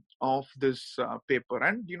of this paper.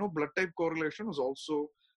 And, blood type correlation was also,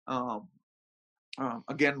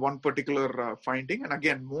 again, one particular finding. And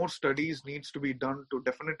again, more studies needs to be done to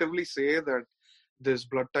definitively say that this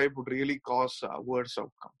blood type would really cause worse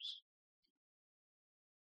outcomes.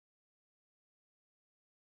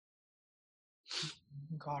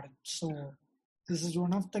 Got it. So this is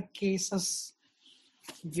one of the cases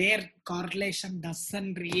where correlation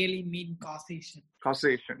doesn't really mean causation.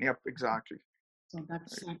 Causation, yep, exactly. So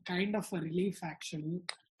that's a kind of a relief actually,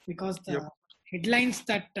 because the headlines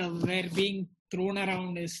that were being thrown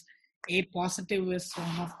around is A positive is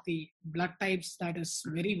one of the blood types that is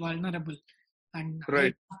very vulnerable, and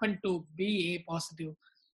I happen to be A positive.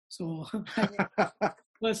 So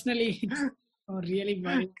personally, really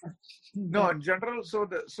worried. No, in general, so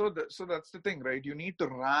that's the thing, right? You need to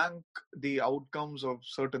rank the outcomes of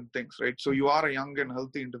certain things, right? So you are a young and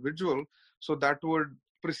healthy individual, so that would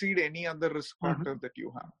precede any other risk factor that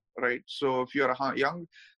you have, right? So if you're a young,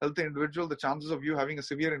 healthy individual, the chances of you having a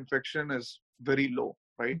severe infection is very low,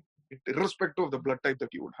 right? Irrespective of the blood type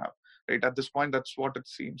that you would have, right? At this point, that's what it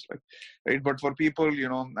seems like, right? But for people,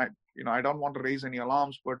 I don't want to raise any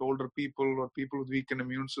alarms, but older people or people with weakened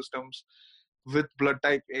immune systems with blood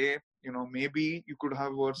type A, maybe you could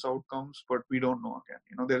have worse outcomes, but we don't know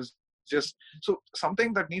again. There's just, so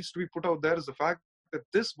something that needs to be put out there is the fact that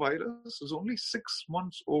this virus is only 6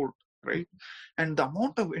 months old, right? And the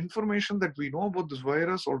amount of information that we know about this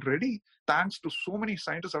virus already, thanks to so many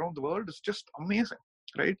scientists around the world, is just amazing,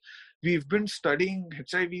 right? We've been studying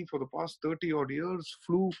HIV for the past 30 odd years,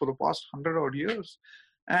 flu for the past 100 odd years,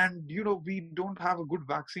 and we don't have a good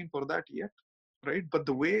vaccine for that yet, right? But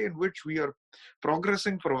the way in which we are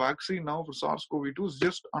progressing for a vaccine now for SARS-CoV-2 is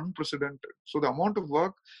just unprecedented. So the amount of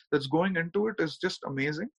work that's going into it is just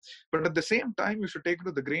amazing. But at the same time, you should take it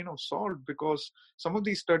with a grain of salt, because some of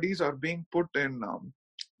these studies are being put in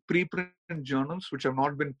preprint journals which have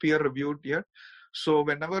not been peer reviewed yet. So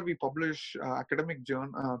whenever we publish academic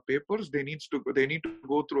papers, they need to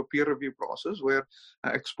go through a peer review process where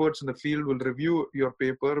experts in the field will review your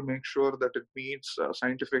paper, make sure that it meets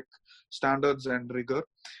scientific standards and rigor,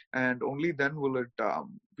 and only then will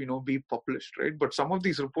it be published, right? But some of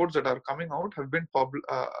these reports that are coming out have been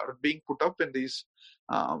are being put up in these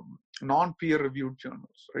non-peer reviewed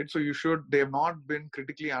journals, right? So they have not been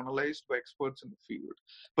critically analyzed by experts in the field.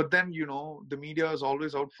 But then the media is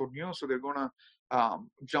always out for news, so they're gonna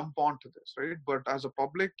jump onto this, right? But as a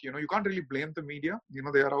public, you can't really blame the media.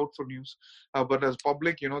 They are out for news. But as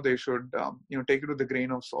public, they should take it with a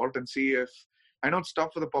grain of salt and see if, I know it's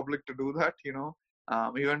tough for the public to do that.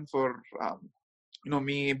 Even for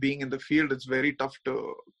me being in the field, it's very tough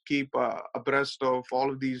to keep abreast of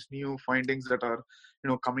all of these new findings that are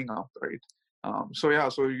coming up, right?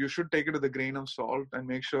 So you should take it with a grain of salt and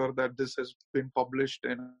make sure that this has been published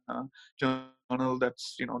in a journal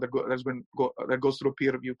that's that goes through a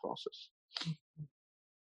peer review process.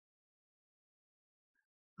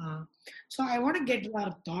 So I want to get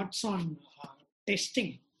your thoughts on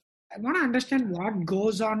testing. I want to understand what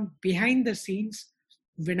goes on behind the scenes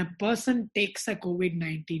when a person takes a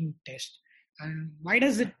COVID-19 test, and why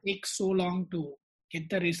does it take so long to get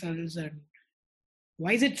the results, and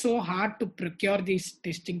why is it so hard to procure these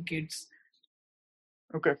testing kits?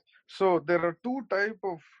 Okay, so there are two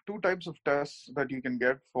types of tests that you can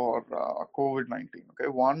get for COVID-19. Okay,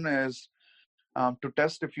 one is to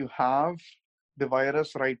test if you have the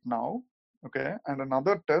virus right now. Okay, and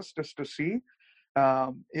another test is to see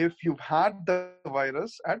if you've had the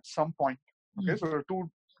virus at some point. Okay, so there are two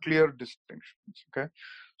clear distinctions. Okay,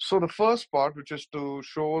 so the first part, which is to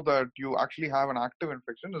show that you actually have an active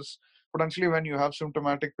infection, is potentially when you have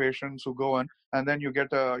symptomatic patients who go in and then you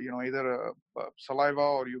get either a saliva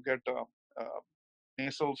or you get a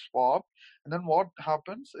nasal swab. And then what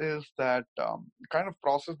happens is that kind of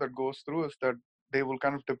process that goes through is that they will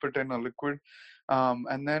kind of dip it in a liquid.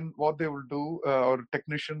 And then what they will do, or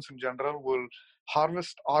technicians in general, will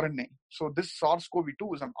harvest RNA. So this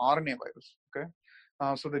SARS-CoV-2 is an RNA virus. Okay.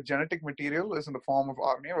 So the genetic material is in the form of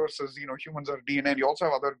RNA versus, humans are DNA. You also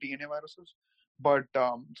have other DNA viruses. But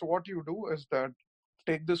so what you do is that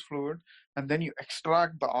take this fluid and then you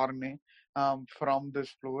extract the RNA from this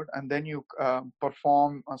fluid, and then you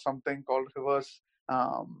perform something called reverse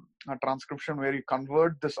transcription, where you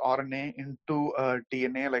convert this RNA into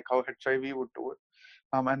DNA, like how HIV would do it.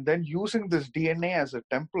 And then using this DNA as a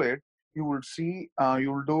template, you will see,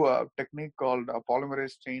 you will do a technique called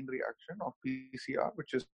polymerase chain reaction, or PCR,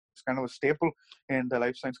 which is kind of a staple in the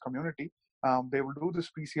life science community. They will do this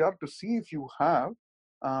PCR to see if you have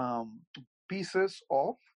um, pieces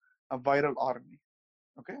of a viral RNA.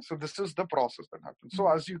 Okay, so this is the process that happens. So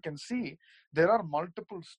as you can see, there are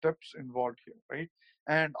multiple steps involved here, right?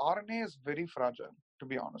 And RNA is very fragile, to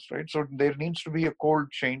be honest, right? So there needs to be a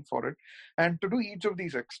cold chain for it. And to do each of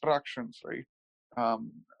these extractions, right?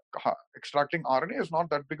 Um, Extracting RNA is not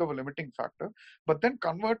that big of a limiting factor, but then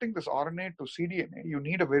converting this RNA to cDNA, you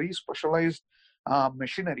need a very specialized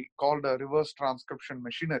machinery called a reverse transcription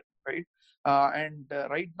machinery, right? And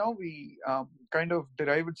right now we kind of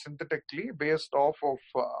derive it synthetically based off of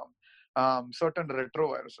certain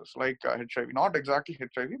retroviruses like HIV, not exactly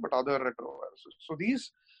HIV, but other retroviruses. So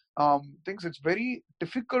these things, it's very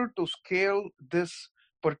difficult to scale this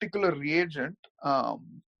particular reagent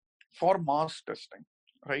for mass testing,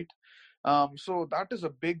 right? So that is a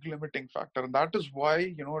big limiting factor, and that is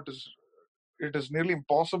why it is nearly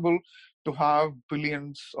impossible to have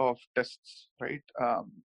billions of tests, right?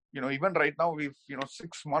 Even right now, we've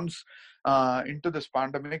 6 months into this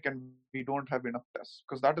pandemic, and we don't have enough tests,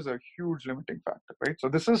 because that is a huge limiting factor, right? So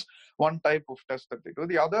this is one type of test that they do.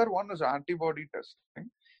 The other one is antibody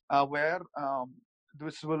testing, where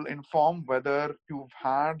this will inform whether you've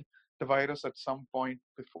had the virus at some point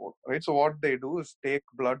before, right? So what they do is take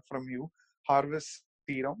blood from you, harvest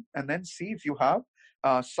serum, and then see if you have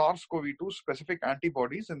SARS-CoV-2 specific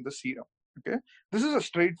antibodies in the serum. Okay, this is a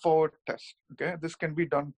straightforward test. Okay, this can be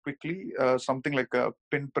done quickly, something like a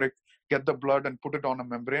pinprick. Get the blood and put it on a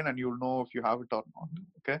membrane, and you'll know if you have it or not.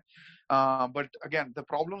 Okay, but again, the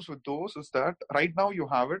problems with those is that right now you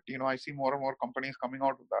have it. I see more and more companies coming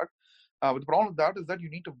out with that. But the problem with that is that you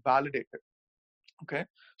need to validate it. Okay,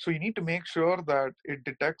 so you need to make sure that it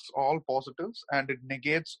detects all positives and it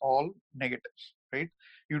negates all negatives, right?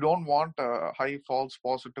 You don't want a high false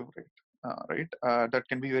positive rate, right? That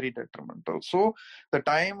can be very detrimental. So the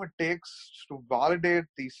time it takes to validate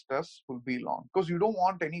these tests will be long, because you don't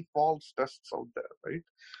want any false tests out there, right?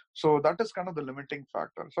 So that is kind of the limiting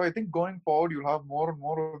factor. So I think going forward, you'll have more and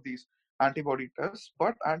more of these antibody tests,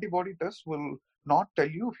 but antibody tests will not tell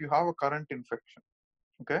you if you have a current infection.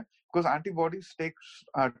 Okay, because antibodies takes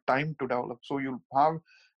time to develop, so you'll have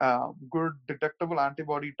good detectable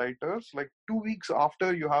antibody titers like 2 weeks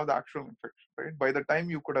after you have the actual infection, right? By the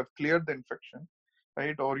time you could have cleared the infection,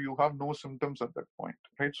 right, or you have no symptoms at that point,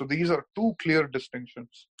 right? So these are two clear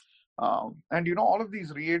distinctions. And all of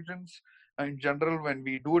these reagents, in general, when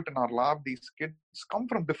we do it in our lab, these kits come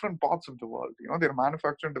from different parts of the world. They're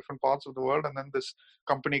manufactured in different parts of the world, and then this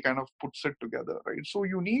company kind of puts it together, right? So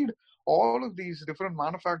you need all of these different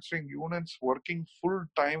manufacturing units working full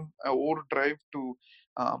time overdrive to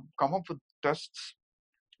come up with tests,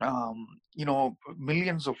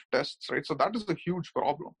 millions of tests, right? So that is a huge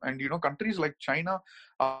problem. And countries like China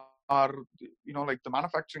are like the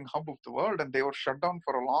manufacturing hub of the world, and they were shut down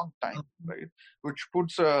for a long time, right? Which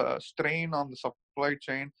puts a strain on the supply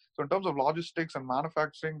chain. So in terms of logistics and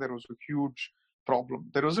manufacturing, there was a huge problem.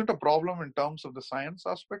 There wasn't a problem in terms of the science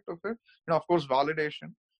aspect of it. Of course,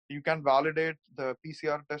 validation. You can validate the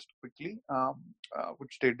PCR test quickly,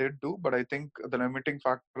 which they did do, but I think the limiting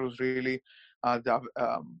factor was really the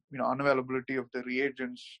unavailability of the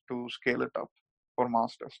reagents to scale it up for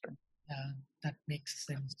mass testing. That makes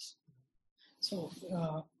sense. So,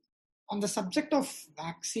 on the subject of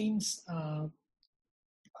vaccines,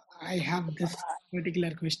 I have this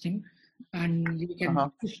particular question, and we can Uh-huh.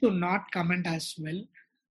 choose to not comment as well.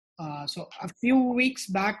 So a few weeks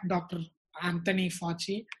back, Dr. Anthony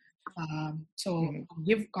Fauci. So Mm-hmm.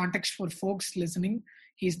 give context for folks listening.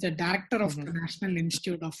 He's the director of Mm-hmm. the National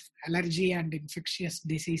Institute of Allergy and Infectious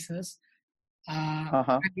Diseases.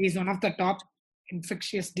 Uh-huh. And he's one of the top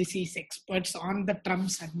infectious disease experts on the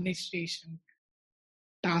Trump's administration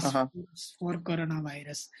task Uh-huh. force for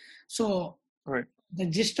coronavirus. So Right. the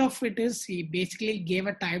gist of it is he basically gave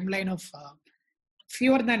a timeline of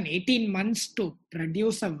fewer than 18 months to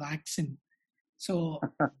produce a vaccine. So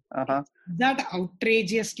Uh-huh. that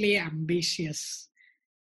outrageously ambitious.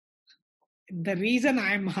 The reason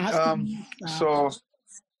I'm Um, asking, so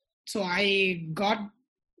so I got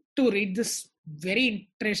to read this very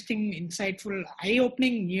interesting, insightful,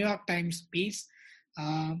 eye-opening New York Times piece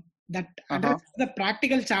uh, that uh-huh. addresses the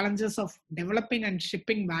practical challenges of developing and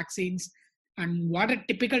shipping vaccines and what a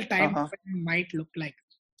typical time Uh-huh. frame might look like.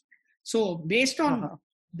 So, based on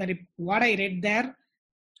Uh-huh. what I read there,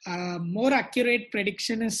 more accurate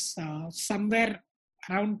prediction is somewhere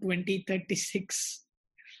around 2036,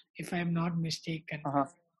 if I'm not mistaken. Uh-huh.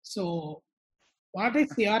 So, what is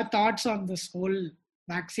your thoughts on this whole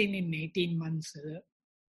vaccine in 18 months?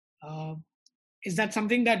 Uh, is that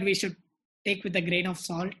something that we should take with a grain of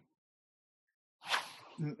salt?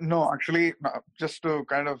 No, actually, just to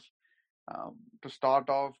kind of to start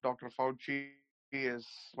off, Dr. Fauci is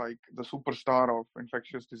like the superstar of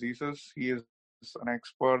infectious diseases. He is an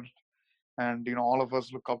expert, and all of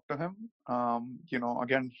us look up to him.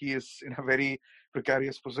 Again, he is in a very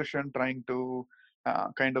precarious position, trying to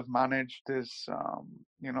kind of manage this,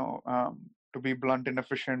 to be blunt,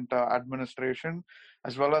 inefficient administration,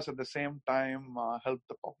 as well as at the same time help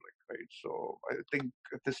the public, right? So I think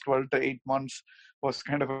this 12 to 8 months was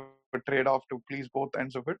kind of a trade-off to please both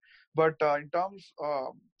ends of it. But in terms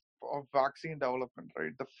of vaccine development,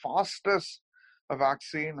 right, the fastest a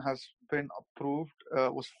vaccine has been approved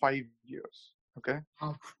was 5 years. Okay,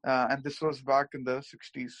 Oh, and this was back in the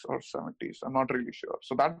 60s or 70s. I'm not really sure.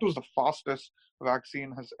 So that was the fastest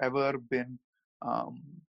vaccine has ever been um,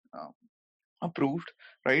 uh, approved,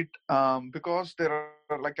 right? Because there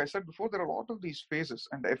are, like I said before, there are a lot of these phases,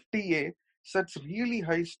 and FDA sets really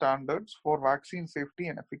high standards for vaccine safety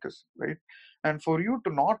and efficacy, right? And for you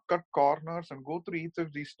to not cut corners and go through each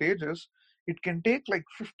of these stages, it can take like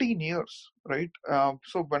 15 years, right?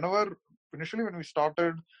 So initially when we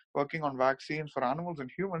started working on vaccines for animals and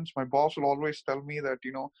humans, my boss will always tell me that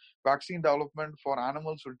vaccine development for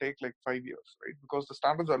animals will take like 5 years, right? Because the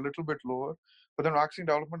standards are a little bit lower, but then vaccine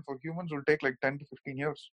development for humans will take like 10 to 15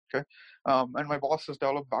 years. Okay. And my boss has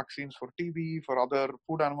developed vaccines for TB, for other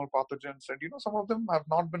food animal pathogens. And, some of them have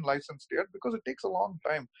not been licensed yet because it takes a long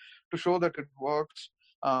time to show that it works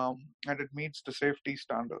and it meets the safety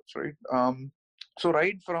standards, right? So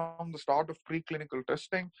right from the start of preclinical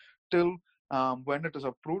testing till when it is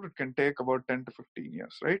approved, it can take about 10 to 15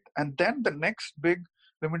 years, right? And then the next big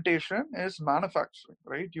limitation is manufacturing,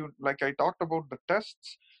 right? Like I talked about the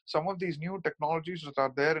tests, some of these new technologies that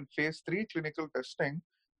are there in phase 3 clinical testing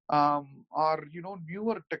are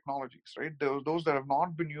newer technologies, right? Those that have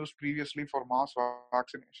not been used previously for mass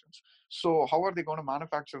vaccinations. So how are they going to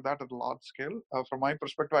manufacture that at a large scale? From my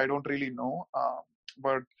perspective, I don't really know,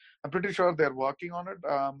 but I'm pretty sure they're working on it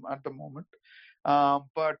at the moment.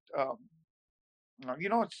 But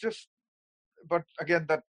it's just, but again,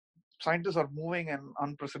 that scientists are moving at an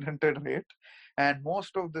unprecedented rate, and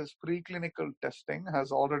most of this preclinical testing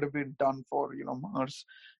has already been done for MERS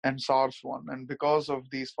and SARS-1, and because of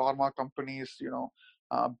these pharma companies,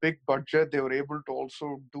 big budget, they were able to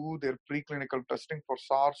also do their preclinical testing for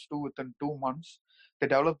SARS-2 within 2 months. They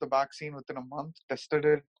developed the vaccine within a month, tested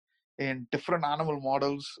it in different animal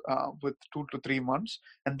models with 2 to 3 months,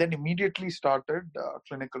 and then immediately started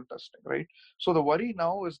clinical testing, right? So the worry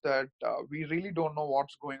now is that we really don't know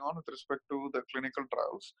what's going on with respect to the clinical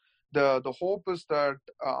trials. The hope is that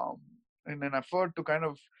in an effort to kind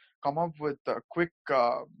of come up with quick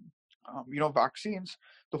vaccines,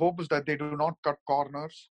 the hope is that they do not cut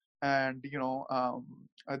corners, and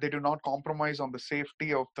they do not compromise on the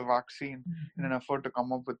safety of the vaccine in an effort to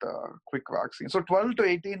come up with a quick vaccine. So 12 to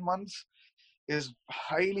 18 months is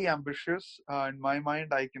highly ambitious. In my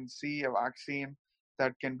mind, I can see a vaccine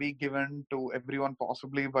that can be given to everyone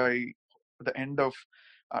possibly by the end of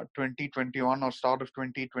 2021 or start of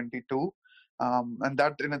 2022. And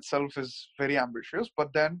that in itself is very ambitious.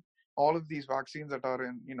 But then all of these vaccines that are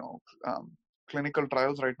in, clinical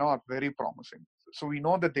trials right now are very promising. So we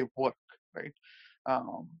know that they work, right?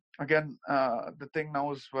 Again, the thing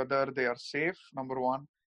now is whether they are safe, number one,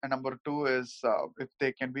 and number two is if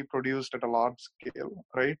they can be produced at a large scale,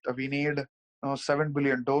 right? We need 7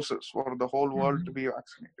 billion doses for the whole world to be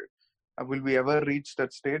vaccinated. Will we ever reach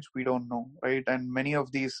that stage? We don't know, right? And many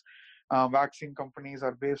of these vaccine companies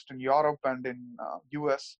are based in Europe and in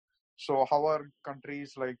US. So how are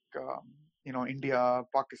countries like India,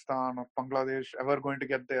 Pakistan, or Bangladesh ever going to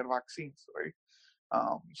get their vaccines, right?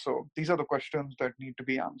 So these are the questions that need to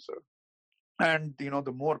be answered, and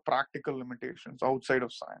the more practical limitations outside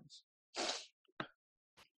of science.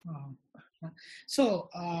 So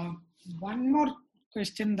one more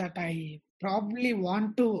question that I probably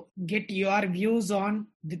want to get your views on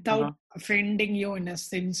without offending you in a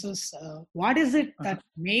sense is what is it that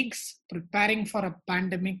makes preparing for a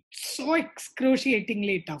pandemic so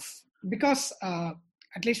excruciatingly tough? Because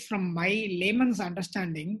at least from my layman's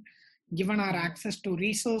understanding, given our access to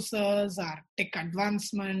resources, our tech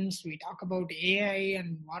advancements, we talk about AI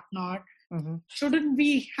and whatnot, shouldn't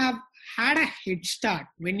we have had a head start?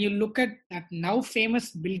 When you look at that now famous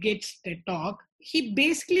Bill Gates TED Talk, he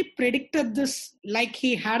basically predicted this like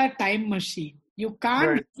he had a time machine. You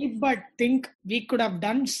can't help but think we could have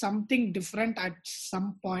done something different at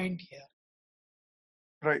some point here.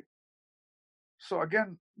 Right. So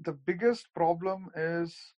again, the biggest problem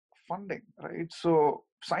is funding, right? So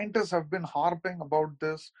scientists have been harping about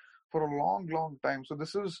this for a long, long time. So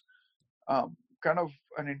this is kind of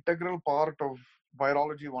an integral part of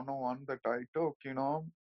Virology 101 that I took.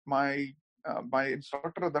 My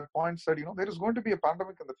instructor at that point said, there is going to be a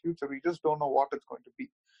pandemic in the future. We just don't know what it's going to be,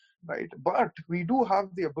 right? But we do have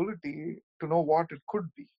the ability to know what it could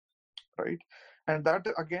be, right? And that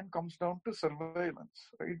again comes down to surveillance,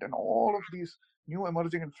 right? And all of these new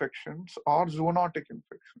emerging infections are zoonotic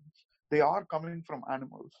infections. They are coming from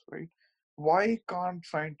animals, right? Why can't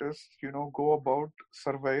scientists, go about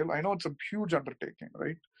surveil? I know it's a huge undertaking,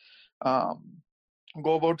 right?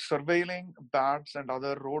 Go about surveilling bats and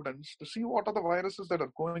other rodents to see what are the viruses that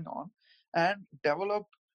are going on and develop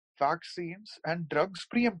vaccines and drugs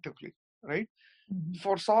preemptively, right?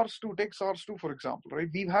 For SARS-2, take SARS-2 for example, right?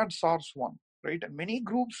 We've had SARS-1, right? And many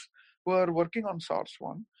groups were working on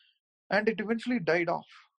SARS-1 and it eventually died off,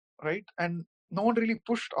 right? And no one really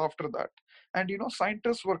pushed after that. And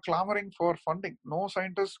scientists were clamoring for funding. No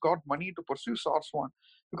scientists got money to pursue SARS-1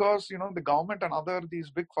 because the government and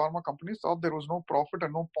these big pharma companies thought there was no profit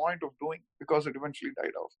and no point of doing, because it eventually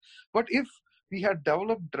died off. But if we had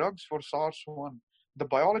developed drugs for SARS-1, the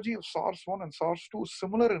biology of SARS-1 and SARS-2 is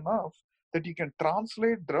similar enough that you can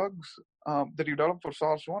translate drugs that you develop for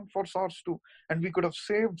SARS-1 for SARS-2, and we could have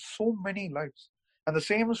saved so many lives. And the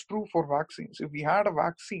same is true for vaccines. If we had a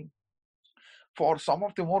vaccine for some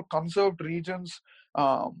of the more conserved regions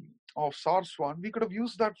of SARS-1, we could have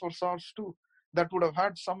used that for SARS-2. That would have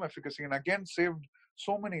had some efficacy and again saved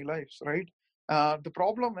so many lives, right? The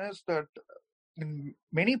problem is that in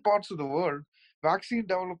many parts of the world, vaccine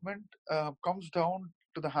development comes down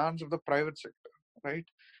to the hands of the private sector, right?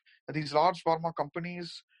 These large pharma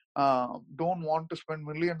companies don't want to spend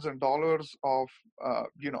millions of dollars of,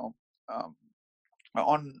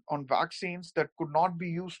 on vaccines that could not be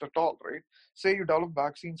used at all, right? Say you develop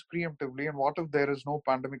vaccines preemptively, and what if there is no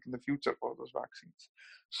pandemic in the future for those vaccines?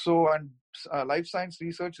 So, and life science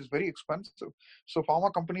research is very expensive. So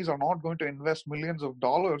pharma companies are not going to invest millions of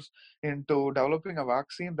dollars into developing a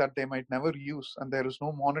vaccine that they might never use, and there is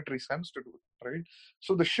no monetary sense to do it, right?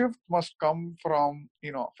 So the shift must come from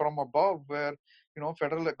above, where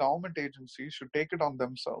federal government agencies should take it on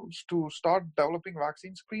themselves to start developing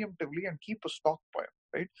vaccines preemptively and keep a stockpile,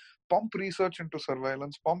 right? Pump research into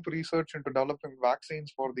surveillance, pump research into developing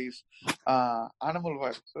vaccines for these animal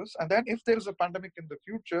viruses. And then if there is a pandemic in the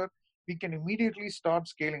future, we can immediately start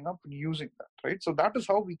scaling up and using that, right? So that is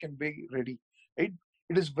how we can be ready, right?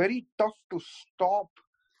 It is very tough to stop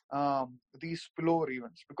these spillover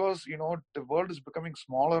events because, the world is becoming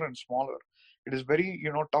smaller and smaller. It is very,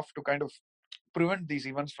 tough to kind of prevent these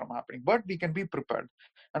events from happening, but we can be prepared.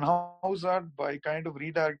 And how is that? By kind of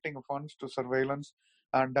redirecting funds to surveillance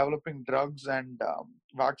and developing drugs and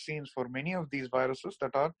vaccines for many of these viruses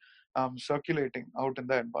that are circulating out in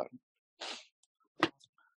the environment.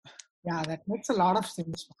 Yeah, that makes a lot of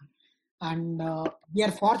sense. And we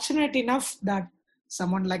are fortunate enough that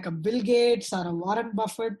someone like a Bill Gates or a Warren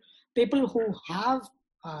Buffett, people who have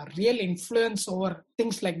real influence over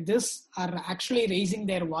things like this, are actually raising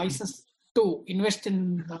their voices to invest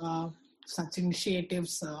in such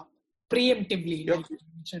initiatives preemptively, like you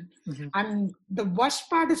mentioned. And the worst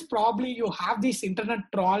part is probably you have these internet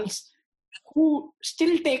trolls who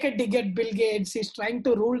still take a dig at Bill Gates. He's trying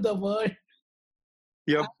to rule the world.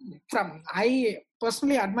 Yep. I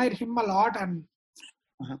personally admire him a lot, and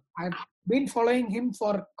I've been following him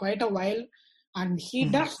for quite a while, and he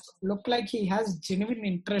does look like he has genuine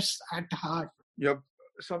interest at heart. Yep.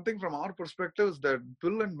 Something from our perspective is that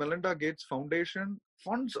Bill and Melinda Gates Foundation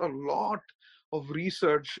funds a lot of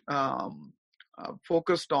research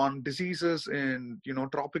focused on diseases in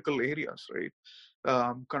tropical areas, right?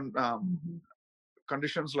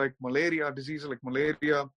 Conditions like malaria, diseases like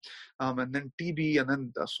malaria, and then TB, and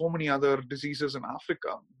then so many other diseases in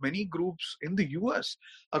Africa. Many groups in the US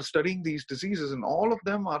are studying these diseases, and all of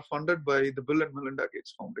them are funded by the Bill and Melinda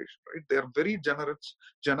Gates Foundation, right? They are very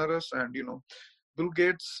generous, and Bill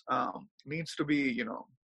Gates needs to be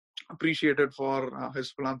appreciated for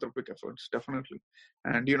his philanthropic efforts, definitely.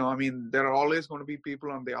 And I mean, there are always going to be people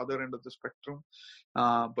on the other end of the spectrum,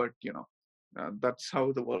 but that's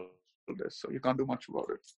how the world is, so you can't do much about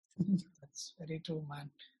it. That's very true, man.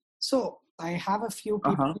 So I have a few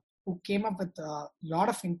people who came up with a lot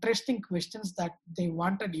of interesting questions that they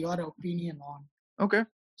wanted your opinion on. Okay.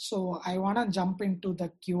 So I want to jump into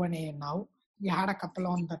the Q&A now. We had a couple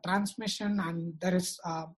on the transmission, and there is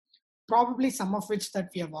probably some of which that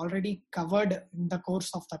we have already covered in the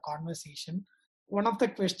course of the conversation. One of the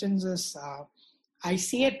questions is, I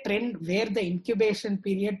see a trend where the incubation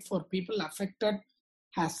period for people affected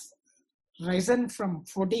has risen from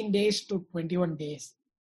 14 days to 21 days.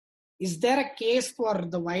 Is there a case for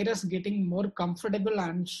the virus getting more comfortable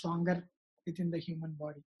and stronger within the human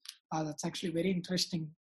body? That's actually very interesting.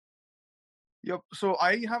 Yep. So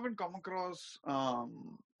I haven't come across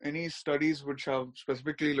any studies which have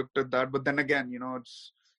specifically looked at that. But then again,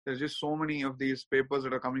 there's just so many of these papers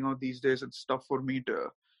that are coming out these days. It's tough for me to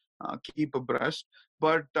keep abreast.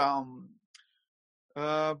 But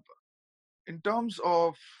in terms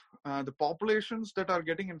of the populations that are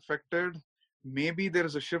getting infected, maybe there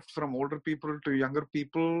is a shift from older people to younger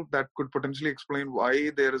people that could potentially explain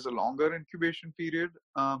why there is a longer incubation period,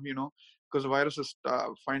 because the virus is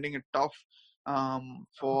finding it tough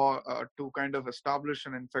to kind of establish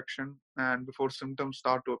an infection and before symptoms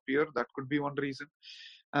start to appear. That could be one reason.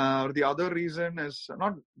 The other reason is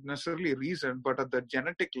not necessarily reason, but at the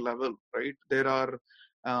genetic level, right? There are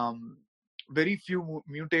very few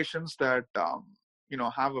mutations that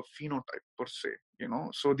have a phenotype per se.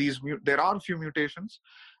 So there are few mutations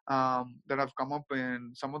that have come up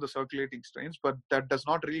in some of the circulating strains, but that does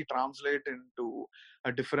not really translate into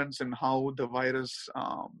a difference in how the virus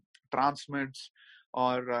transmits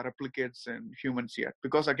or replicates in humans yet.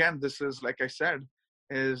 Because again, this is, like I said,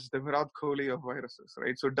 is the Virat Kohli of viruses,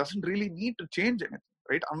 right? So it doesn't really need to change anything,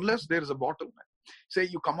 right? Unless there is a bottleneck. Say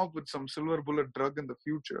you come up with some silver bullet drug in the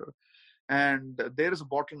future, and there is a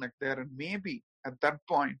bottleneck there, and maybe at that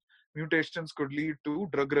point mutations could lead to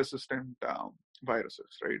drug resistant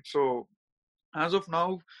viruses, right? So as of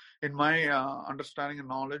now, in my understanding and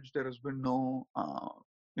knowledge, there has been no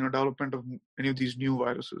development of any of these new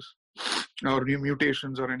viruses or new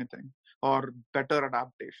mutations or anything, or better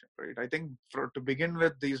adaptation, right? I think to begin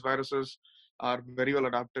with, these viruses are very well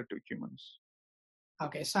adapted to humans.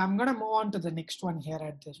 Okay, so I'm going to move on to the next one here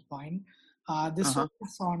at this point. This one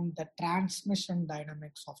is on the transmission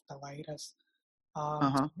dynamics of the virus.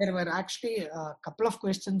 There were actually a couple of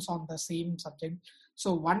questions on the same subject.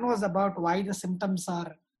 So one was about why the symptoms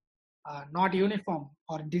are not uniform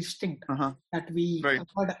or distinct, that we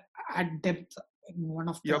covered at depth in one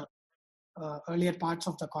of the earlier parts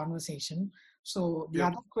of the conversation. So the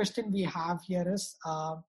other question we have here is,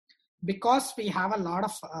 because we have a lot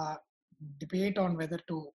of debate on whether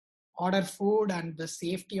to order food and the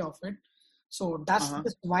safety of it. So does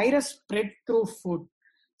this virus spread through food?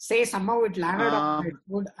 Say somehow it landed on my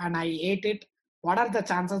food and I ate it. What are the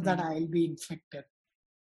chances that I'll be infected?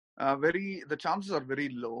 The chances are very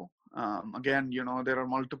low. Again, there are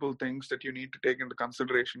multiple things that you need to take into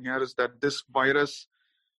consideration here. Is that this virus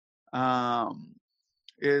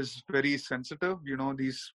is very sensitive.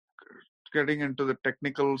 These, getting into the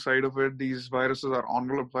technical side of it, these viruses are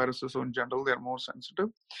envelope viruses, so in general they're more sensitive.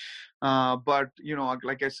 But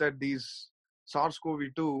like I said, these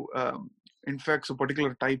SARS-CoV-2 infects a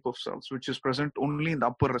particular type of cells, which is present only in the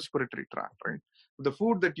upper respiratory tract, right? The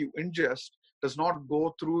food that you ingest does not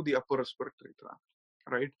go through the upper respiratory tract,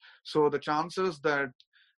 right? So the chances that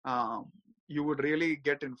you would really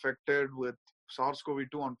get infected with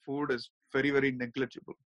SARS-CoV-2 on food is very, very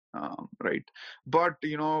negligible, right? But,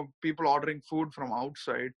 people ordering food from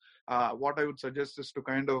outside, what I would suggest is to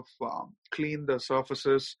kind of clean the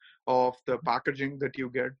surfaces of the packaging that you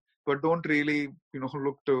get, but don't really,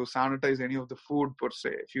 look to sanitize any of the food per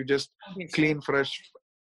se. If you just clean fresh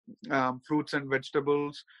fruits and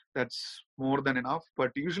vegetables, that's more than enough.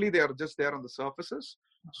 But usually they are just there on the surfaces.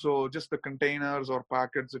 So just the containers or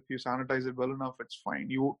packets, if you sanitize it well enough, it's fine.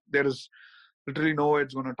 There is literally no way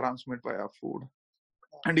it's going to transmit via food.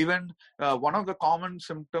 And even one of the common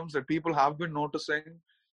symptoms that people have been noticing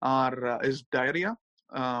is diarrhea.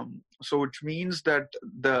 So which means that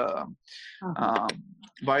the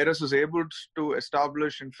virus is able to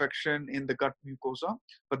establish infection in the gut mucosa,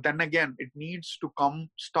 but then again, it needs to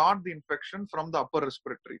start the infection from the upper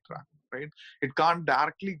respiratory tract, right? It can't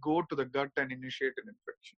directly go to the gut and initiate an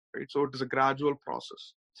infection, right? So it is a gradual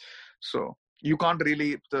process. So you can't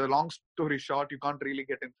really, the long story short, you can't really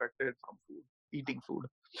get infected from food, eating food.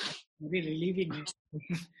 Very relieving.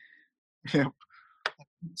 Yeah.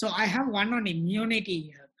 So I have one on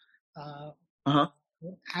immunity here.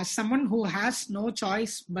 As someone who has no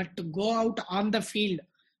choice but to go out on the field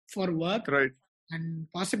for work, right, and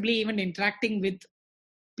possibly even interacting with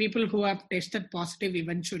people who have tested positive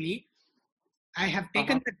eventually, I have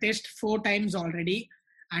taken the test 4 times already,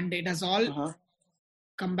 and it has all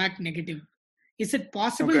come back negative. Is it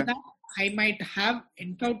possible that I might have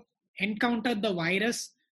encountered the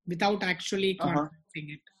virus without actually contracting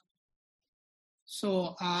it?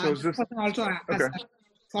 So, this person also has a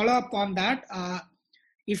follow-up on that.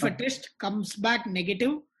 If a test comes back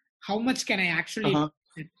negative, how much can I actually test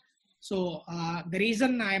it? So the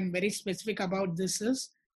reason I am very specific about this is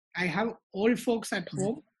I have old folks at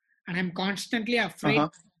home, and I'm constantly afraid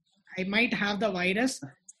I might have the virus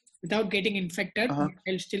without getting infected, but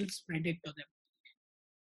I'll still spread it to them.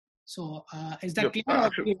 So is that clear, or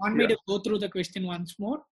do you want me to go through the question once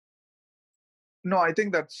more? No, I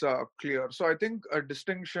think that's clear. So I think a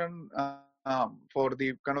distinction for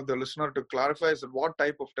the kind of the listener to clarify is what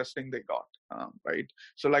type of testing they got, right?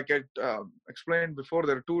 So like I explained before,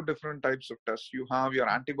 there are 2 different types of tests. You have your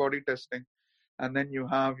antibody testing, and then you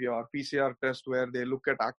have your PCR test where they look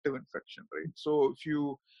at active infection, right? So if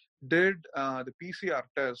you did the PCR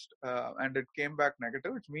test and it came back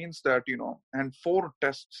negative, it means that, and 4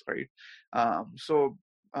 tests, right?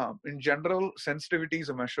 In general, sensitivity is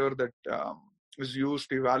a measure that is used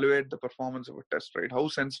to evaluate the performance of a test, right? How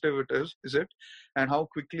sensitive is it, and how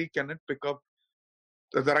quickly can it pick up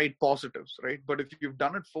the right positives, right? But if you've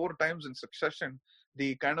done it 4 times in succession,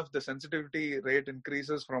 the sensitivity rate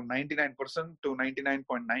increases from 99% to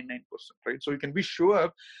 99.99%, right? So you can be sure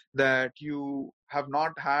that you have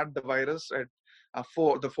not had the virus at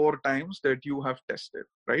the 4 times that you have tested,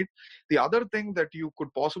 right? The other thing that you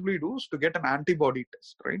could possibly do is to get an antibody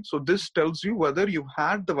test, right? So this tells you whether you've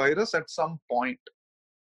had the virus at some point.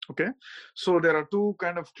 Okay, so there are 2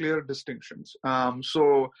 kind of clear distinctions.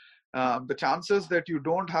 The chances that you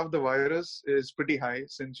don't have the virus is pretty high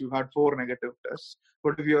since you had 4 negative tests.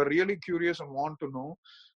 But if you are really curious and want to know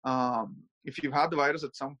if you've had the virus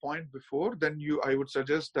at some point before, then I would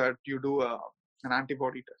suggest that you do an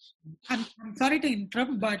antibody test. I'm sorry to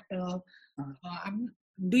interrupt, but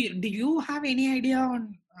do you have any idea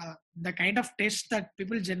on the kind of tests that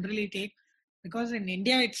people generally take? Because in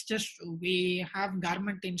India, it's just we have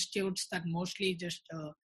government institutes that mostly just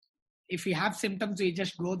if we have symptoms, we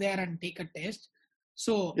just go there and take a test.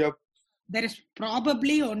 So there is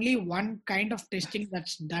probably only one kind of testing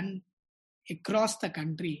that's done across the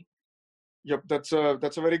country. Yep, that's a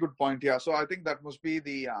very good point. Yeah, so I think that must be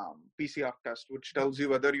the PCR test, which tells you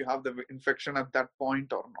whether you have the infection at that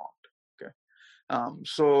point or not. Okay,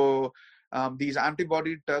 these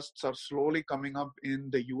antibody tests are slowly coming up in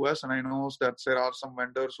the US, and I know that there are some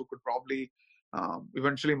vendors who could probably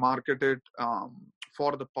eventually market it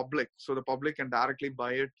for the public, so the public can directly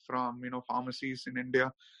buy it from pharmacies in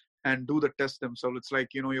India and do the test themselves. It's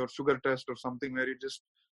like your sugar test or something where you just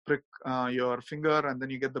prick your finger and then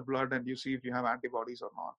you get the blood and you see if you have antibodies or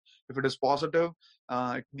not. If it is positive,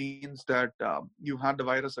 it means that you had the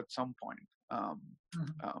virus at some point.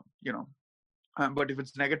 But if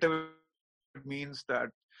it's negative, it means that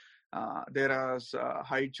there is a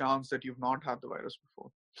high chance that you've not had the virus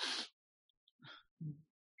before.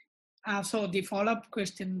 So the follow-up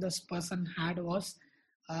question this person had was,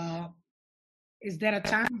 is there a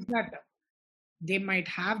chance that they might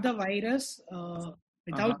have the virus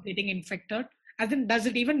without getting infected? As in, does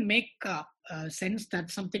it even make sense?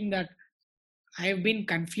 That's something that I have been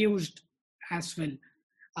confused as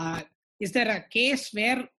well. Is there a case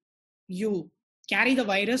where you carry the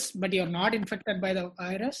virus but you're not infected by the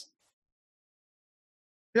virus?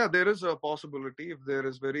 Yeah, there is a possibility if there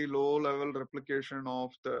is very low level replication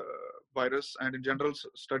of the virus. And in general,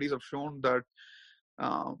 studies have shown that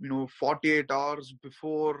 48 hours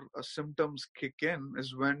before symptoms kick in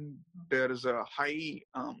is when there is a high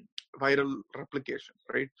viral replication,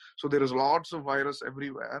 right? So there is lots of virus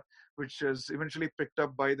everywhere, which is eventually picked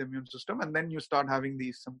up by the immune system, and then you start having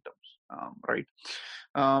these symptoms, right?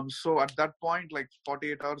 So at that point, like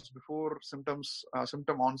 48 hours before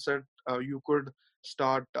symptom onset, you could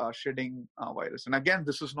start shedding virus. And again,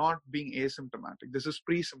 this is not being asymptomatic. This is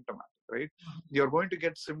pre-symptomatic, right? You're going to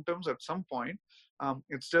get symptoms at some point.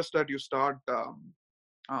 It's just that you start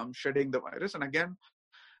shedding the virus. And again,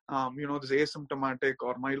 this asymptomatic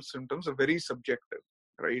or mild symptoms are very subjective,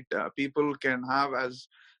 right? People can have as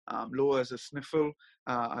low as a sniffle,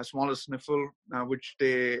 as small as sniffle, which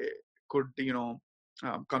they could,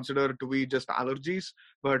 consider to be just allergies,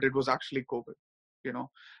 but it was actually COVID.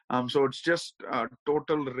 So it's just a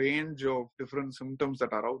total range of different symptoms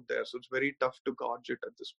that are out there. So it's very tough to gauge it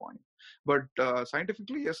at this point. But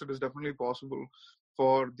scientifically, yes, it is definitely possible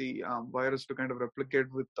for the virus to kind of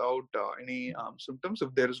replicate without any symptoms if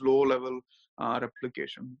there is low level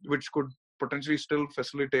replication, which could potentially still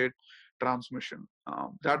facilitate transmission.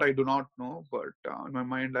 That I do not know, but in my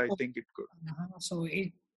mind, I think it could. So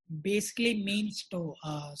it basically means, to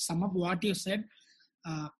sum up what you said,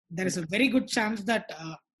 there is a very good chance that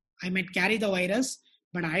I might carry the virus,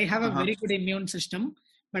 but I have a very good immune system,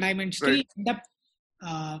 but I might still end up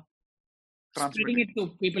spreading it to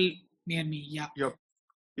people near me. Yeah. Yep.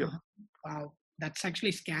 Wow, that's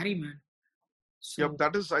actually scary, man. So, yep,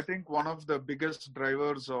 that is, I think, one of the biggest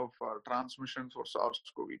drivers of transmission for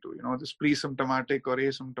SARS-CoV-2. This pre-symptomatic or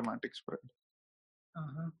asymptomatic spread.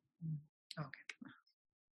 Okay.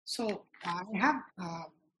 So I have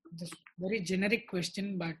this very generic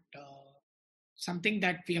question, but something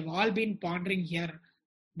that we have all been pondering here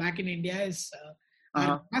back in India is,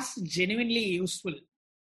 are masks genuinely useful?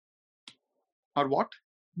 Or what?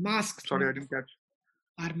 Masks. Sorry, I didn't catch.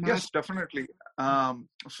 Are masks? Yes, definitely.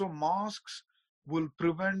 So masks will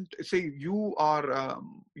prevent, say you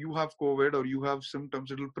have COVID or you have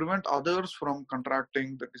symptoms, it will prevent others from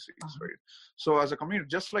contracting the disease, right? So as a community,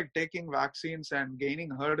 just like taking vaccines and gaining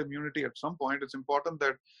herd immunity at some point, it's important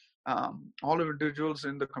that all individuals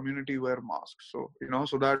in the community wear masks. So,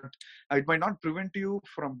 so that it might not prevent you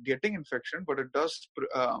from getting infection, but it does,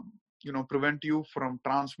 prevent you from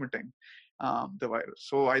transmitting the virus.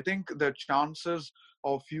 So I think the chances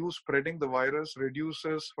of you spreading the virus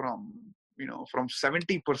reduces from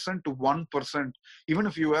 70% to 1%, even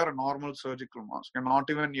if you wear a normal surgical mask and not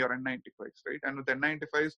even your N95s, right? And with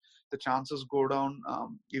N95s, the chances go down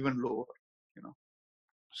even lower,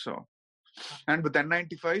 So, and with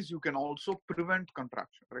N95s, you can also prevent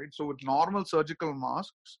contraction, right? So with normal surgical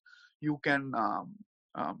masks, you can,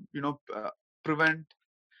 prevent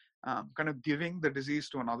kind of giving the disease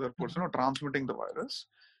to another person or transmitting the virus.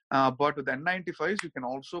 But with N95s, you can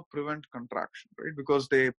also prevent contraction, right? Because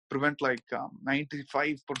they prevent like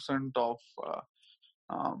 95% of,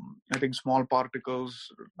 I think, small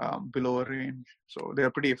particles below a range. So they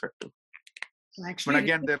are pretty effective. Actually, but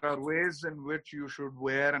again, there are ways in which you should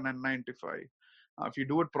wear an N95. If you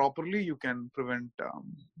do it properly, you can prevent,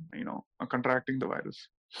 contracting the virus.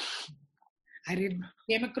 I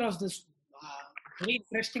came across this very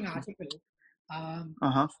interesting article.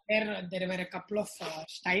 There were a couple of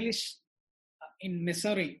stylists in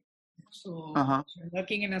Missouri. So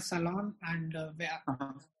working in a salon, and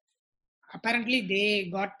apparently they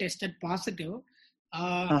got tested positive,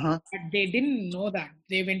 but they didn't know that.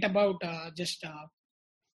 They went about just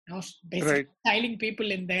basically styling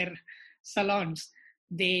people in their salons.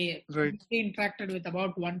 They interacted with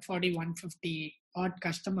about 140, 150 odd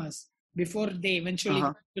customers before they eventually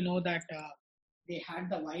got to know that they had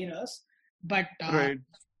the virus. But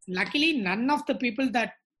luckily, none of the people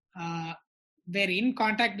that were in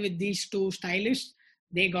contact with these two stylists,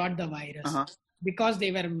 they got the virus because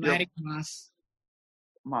they were wearing masks.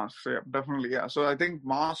 Masks, yeah, definitely, yeah. So I think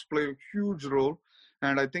masks play a huge role,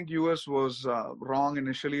 and I think US was wrong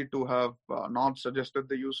initially to have not suggested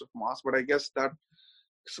the use of masks, but I guess that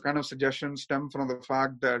kind of suggestion stemmed from the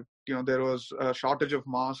fact that there was a shortage of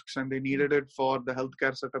masks and they needed it for the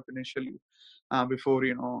healthcare setup initially, before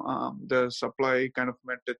the supply kind of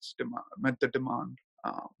met the demand.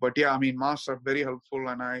 But yeah, I mean, masks are very helpful,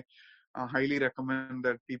 and I highly recommend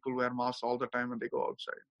that people wear masks all the time when they go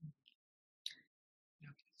outside.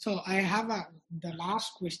 So I have the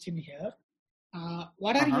last question here.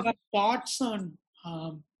 What are your thoughts on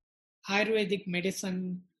Ayurvedic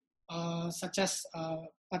medicine, such as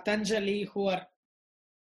Patanjali, who are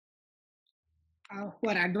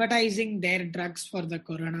advertising their drugs for the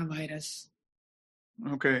coronavirus?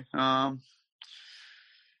 Okay.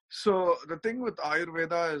 So the thing with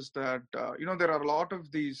Ayurveda is that, there are a lot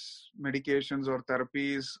of these medications or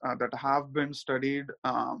therapies that have been studied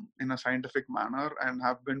in a scientific manner and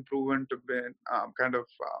have been proven to be kind of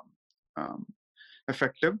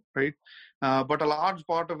effective, right? But a large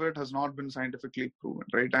part of it has not been scientifically proven,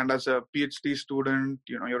 right? And as a PhD student,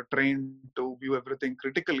 you're trained to view everything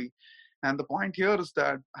critically. And the point here is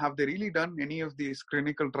that have they really done any of these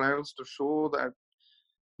clinical trials to show that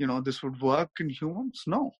this would work in humans?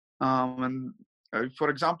 No. And for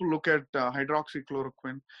example, look at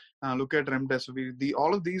hydroxychloroquine, look at remdesivir.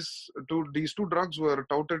 All of these two drugs were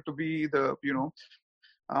touted to be the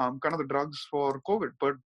kind of the drugs for COVID,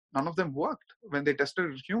 but none of them worked when they tested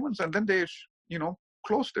humans, and then they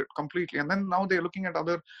closed it completely. And then now they're looking at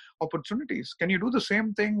other opportunities. Can you do the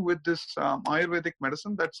same thing with this Ayurvedic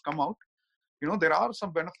medicine that's come out? There are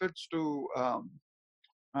some benefits to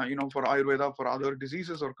for Ayurveda for other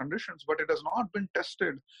diseases or conditions, but it has not been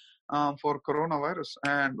tested for coronavirus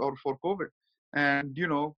or for COVID. And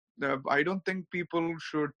I don't think people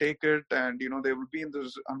should take it, and they will be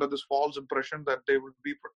under this false impression that they will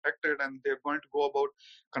be protected, and they're going to go about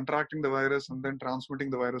contracting the virus and then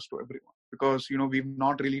transmitting the virus to everyone, because we've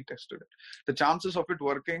not really tested it. The chances of it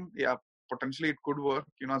working, yeah, potentially it could work.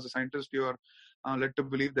 As a scientist, you are led to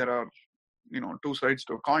believe there are two sides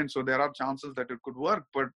to a coin, so there are chances that it could work,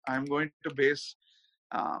 but I'm going to base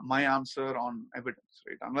my answer on evidence,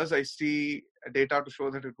 right? Unless I see data to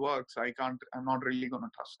show that it works, I'm not really going to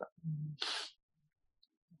trust that.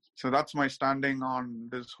 So that's my standing on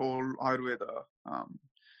this whole Ayurveda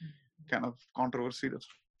kind of controversy that's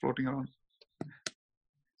floating around.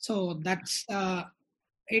 So that's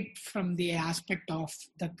it from the aspect of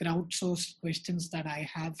the crowdsourced questions that I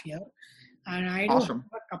have here. And I do Awesome.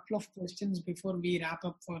 have a couple of questions before we wrap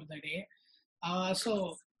up for the day.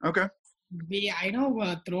 Okay. I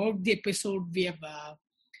know throughout the episode we have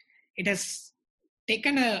it has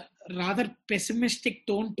taken a rather pessimistic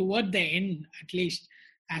tone toward the end, at least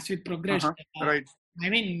as we progress. Right. I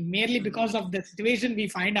mean, merely because of the situation we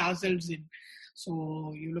find ourselves in.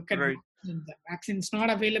 So you look at right. The vaccine's not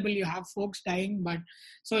available, you have folks dying. But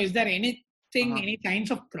so is there anything, any kinds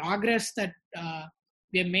of progress that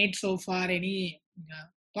we have made so far? Any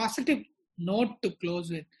positive note to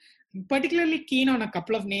close with? I'm particularly keen on a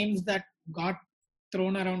couple of names that got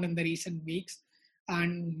thrown around in the recent weeks.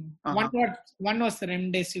 And one was the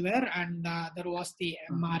remdesivir, and the other was the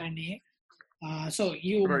mRNA. So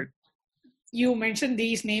you mentioned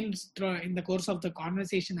these names in the course of the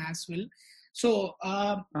conversation as well. So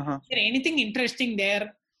is there anything interesting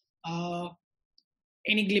there?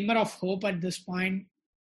 Any glimmer of hope at this point?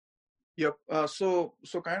 Yep. So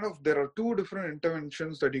kind of there are two different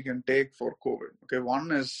interventions that you can take for COVID. Okay.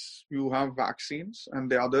 One is you have vaccines,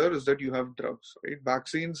 and the other is that you have drugs, right?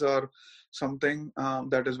 Vaccines are something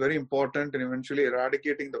that is very important in eventually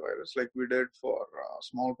eradicating the virus, like we did for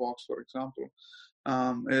smallpox, for example.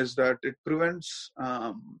 Is that it prevents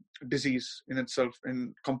disease in itself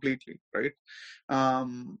completely, right?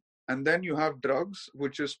 And then you have drugs,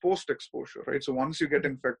 which is post-exposure, right? So once you get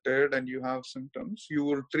infected and you have symptoms, you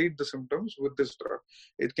will treat the symptoms with this drug.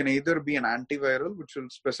 It can either be an antiviral, which will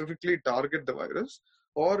specifically target the virus,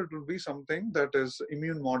 or it will be something that is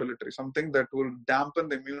immune modulatory, something that will dampen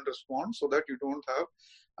the immune response so that you don't have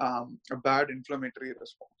a bad inflammatory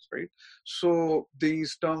response, right? So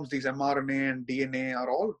these terms, these mRNA and DNA are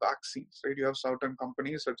all vaccines, right? You have certain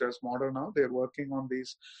companies such as Moderna, they're working on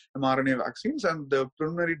these mRNA vaccines, and the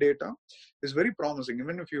preliminary data is very promising.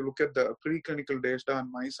 Even if you look at the preclinical data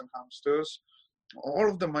on mice and hamsters, all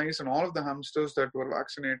of the mice and all of the hamsters that were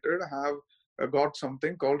vaccinated have got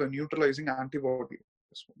something called a neutralizing antibody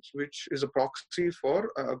response, which is a proxy for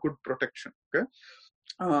good protection, okay?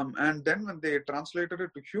 And then when they translated it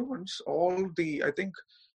to humans, I think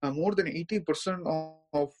more than 80%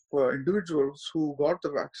 of individuals who got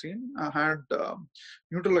the vaccine had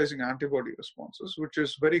neutralizing antibody responses, which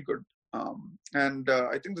is very good. And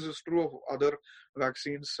I think this is true of other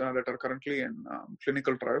vaccines that are currently in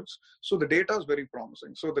clinical trials. So the data is very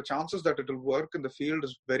promising. So the chances that it will work in the field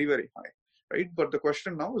is very, very high, right? But the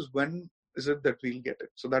question now is, when is it that we'll get it?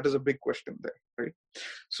 So that is a big question there, right?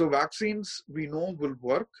 So vaccines we know will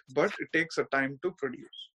work, but it takes a time to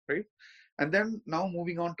produce, right? And then now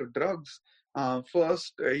moving on to drugs.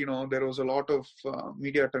 First, there was a lot of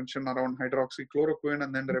media attention around hydroxychloroquine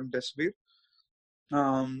and then remdesivir.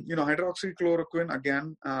 Hydroxychloroquine,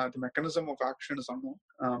 again, the mechanism of action is unknown.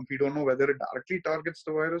 We don't know whether it directly targets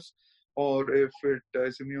the virus or if it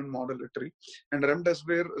is immune modulatory. And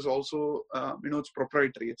remdesivir is also, it's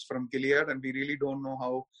proprietary. It's from Gilead, and we really don't know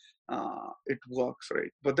how it works,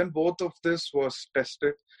 right? But then both of this was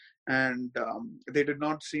tested, and they did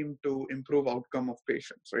not seem to improve outcome of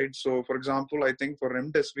patients, right? So, for example, I think for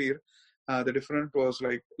remdesivir, the difference was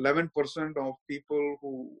like 11% of people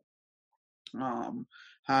who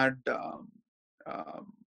had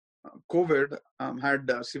COVID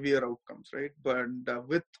had severe outcomes, right? But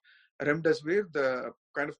with remdesivir, the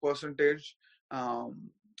kind of percentage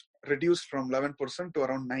reduced from 11% to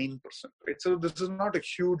around 9%, right? So this is not a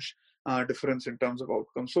huge difference in terms of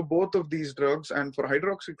outcomes. So both of these drugs, and for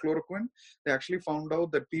hydroxychloroquine, they actually found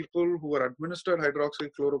out that people who were administered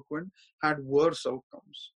hydroxychloroquine had worse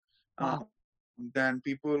outcomes than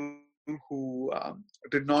people who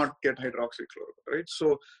did not get hydroxychloroquine, right?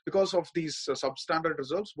 So because of these substandard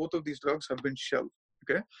results, both of these drugs have been shelved.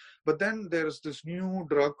 Okay, but then there's this new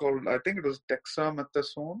drug called, I think it was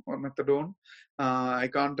dexamethasone or methadone. I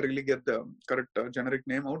can't really get the correct generic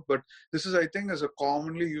name out, but this is, I think, is a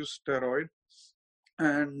commonly used steroid.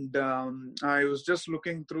 And I was just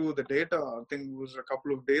looking through the data. I think it was a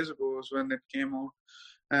couple of days ago was when it came out,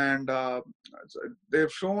 and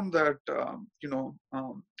they've shown that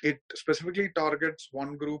it specifically targets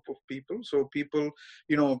one group of people. So people,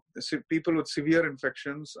 people with severe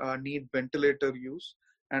infections need ventilator use,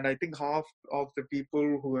 and I think half of the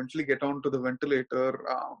people who eventually get onto the ventilator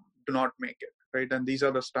do not make it, right? And these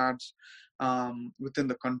are the stats within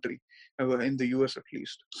the country, in the US at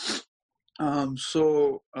least.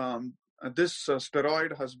 This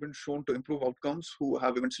steroid has been shown to improve outcomes who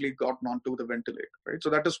have eventually gotten onto the ventilator, right?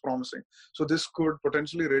 So that is promising. So this could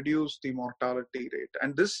potentially reduce the mortality rate.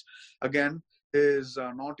 And this, again, is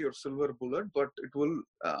not your silver bullet, but it will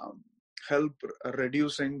help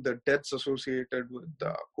reducing the deaths associated with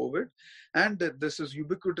COVID. And this is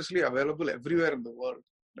ubiquitously available everywhere in the world,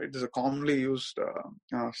 right? This is a commonly used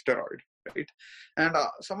steroid. Right, and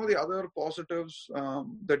some of the other positives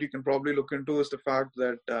that you can probably look into is the fact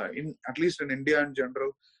that at least in India in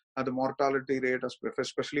general, the mortality rate,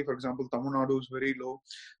 especially for example, Tamil Nadu, is very low,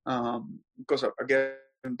 because again,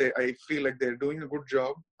 I feel like they're doing a good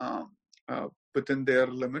job within their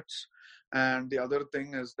limits. And the other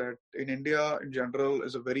thing is that in India in general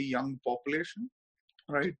is a very young population.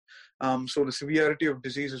 Right, so the severity of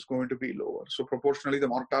disease is going to be lower. So proportionally, the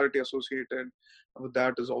mortality associated with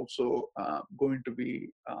that is also going to be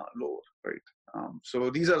lower. Right. So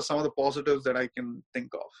these are some of the positives that I can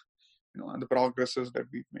think of, and the progresses that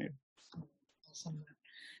we've made. Awesome.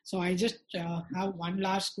 So I just have one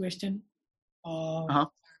last question.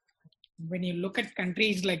 When you look at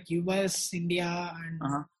countries like US, India,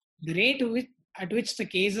 and the rate at which the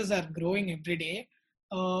cases are growing every day,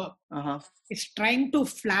 is trying to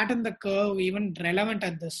flatten the curve even relevant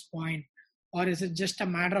at this point, or is it just a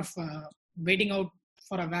matter of waiting out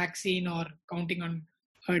for a vaccine or counting on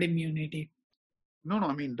herd immunity? No,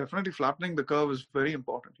 I mean, definitely flattening the curve is very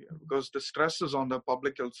important here, because the stress is on the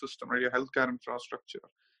public health system, right? Your healthcare infrastructure,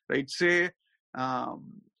 right? Say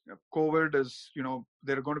COVID is,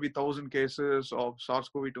 there are going to be 1,000 cases of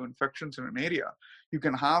SARS-CoV-2 infections in an area. You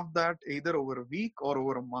can have that either over a week or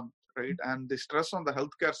over a month, right? And the stress on the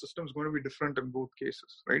healthcare system is going to be different in both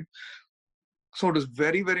cases, right? So it is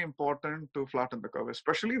very, very important to flatten the curve,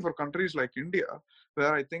 especially for countries like India,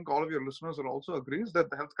 where I think all of your listeners will also agree that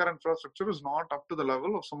the healthcare infrastructure is not up to the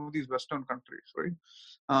level of some of these Western countries,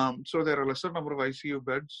 right? So there are a lesser number of ICU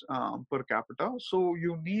beds per capita. So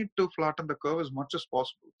you need to flatten the curve as much as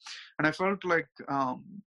possible. And I felt like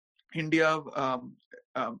India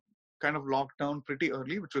kind of locked down pretty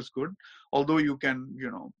early, which was good. Although you can,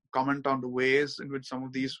 comment on the ways in which some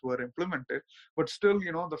of these were implemented, but still,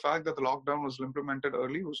 the fact that the lockdown was implemented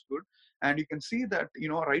early was good. And you can see that,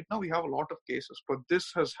 right now we have a lot of cases, but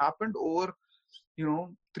this has happened over,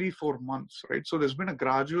 3-4 months, right? So there's been a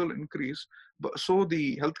gradual increase. But so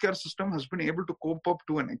the healthcare system has been able to cope up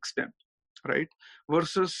to an extent, right?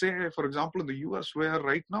 Versus, say, for example, in the US, where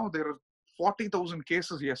right now there are 40,000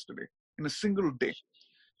 cases yesterday in a single day.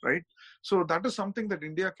 Right, so that is something that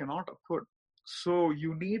India cannot afford. So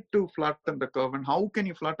you need to flatten the curve, and how can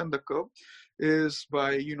you flatten the curve? Is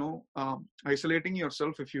by isolating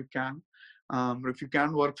yourself if you can. If you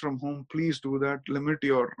can work from home, please do that. Limit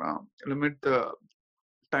the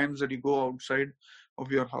times that you go outside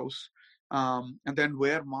of your house, and then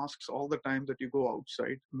wear masks all the time that you go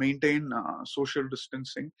outside. Maintain social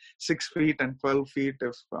distancing, 6 feet and 12 feet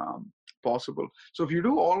if possible. So if you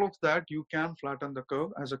do all of that, you can flatten the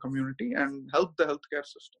curve as a community and help the healthcare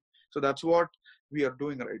system. So that's what we are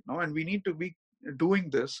doing right now, and we need to be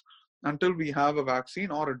doing this until we have a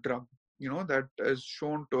vaccine or a drug, that is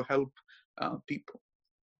shown to help people.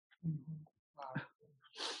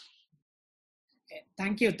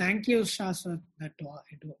 Thank you, Shashwat. That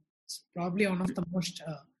it's probably one of the most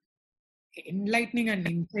enlightening and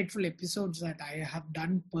insightful episodes that I have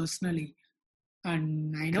done personally.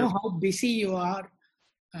 And I know how busy you are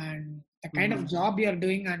and the kind of job you're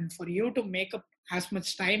doing, and for you to make up as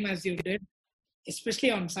much time as you did, especially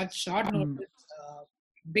on such short notice,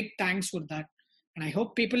 big thanks for that. And I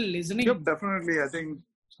hope people listening. Yep, definitely. I think,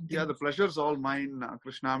 something. yeah, the pleasure's all mine,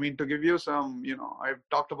 Krishna. I mean, to give you some, I've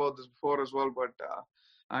talked about this before as well, but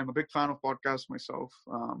I'm a big fan of podcasts myself.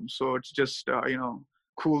 So it's just,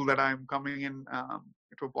 cool that I'm coming in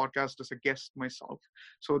to a podcast as a guest myself.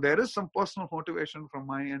 So there is some personal motivation from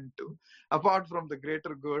my end too, apart from the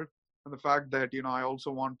greater good and the fact that, I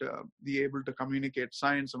also want to be able to communicate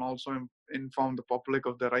science and also inform the public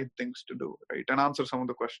of the right things to do, right? And answer some of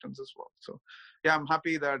the questions as well. So yeah, I'm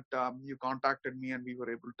happy that you contacted me and we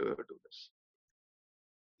were able to do this.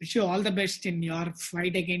 Wish you all the best in your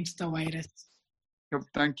fight against the virus. Yep,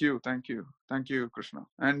 thank you, Krishna,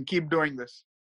 and keep doing this.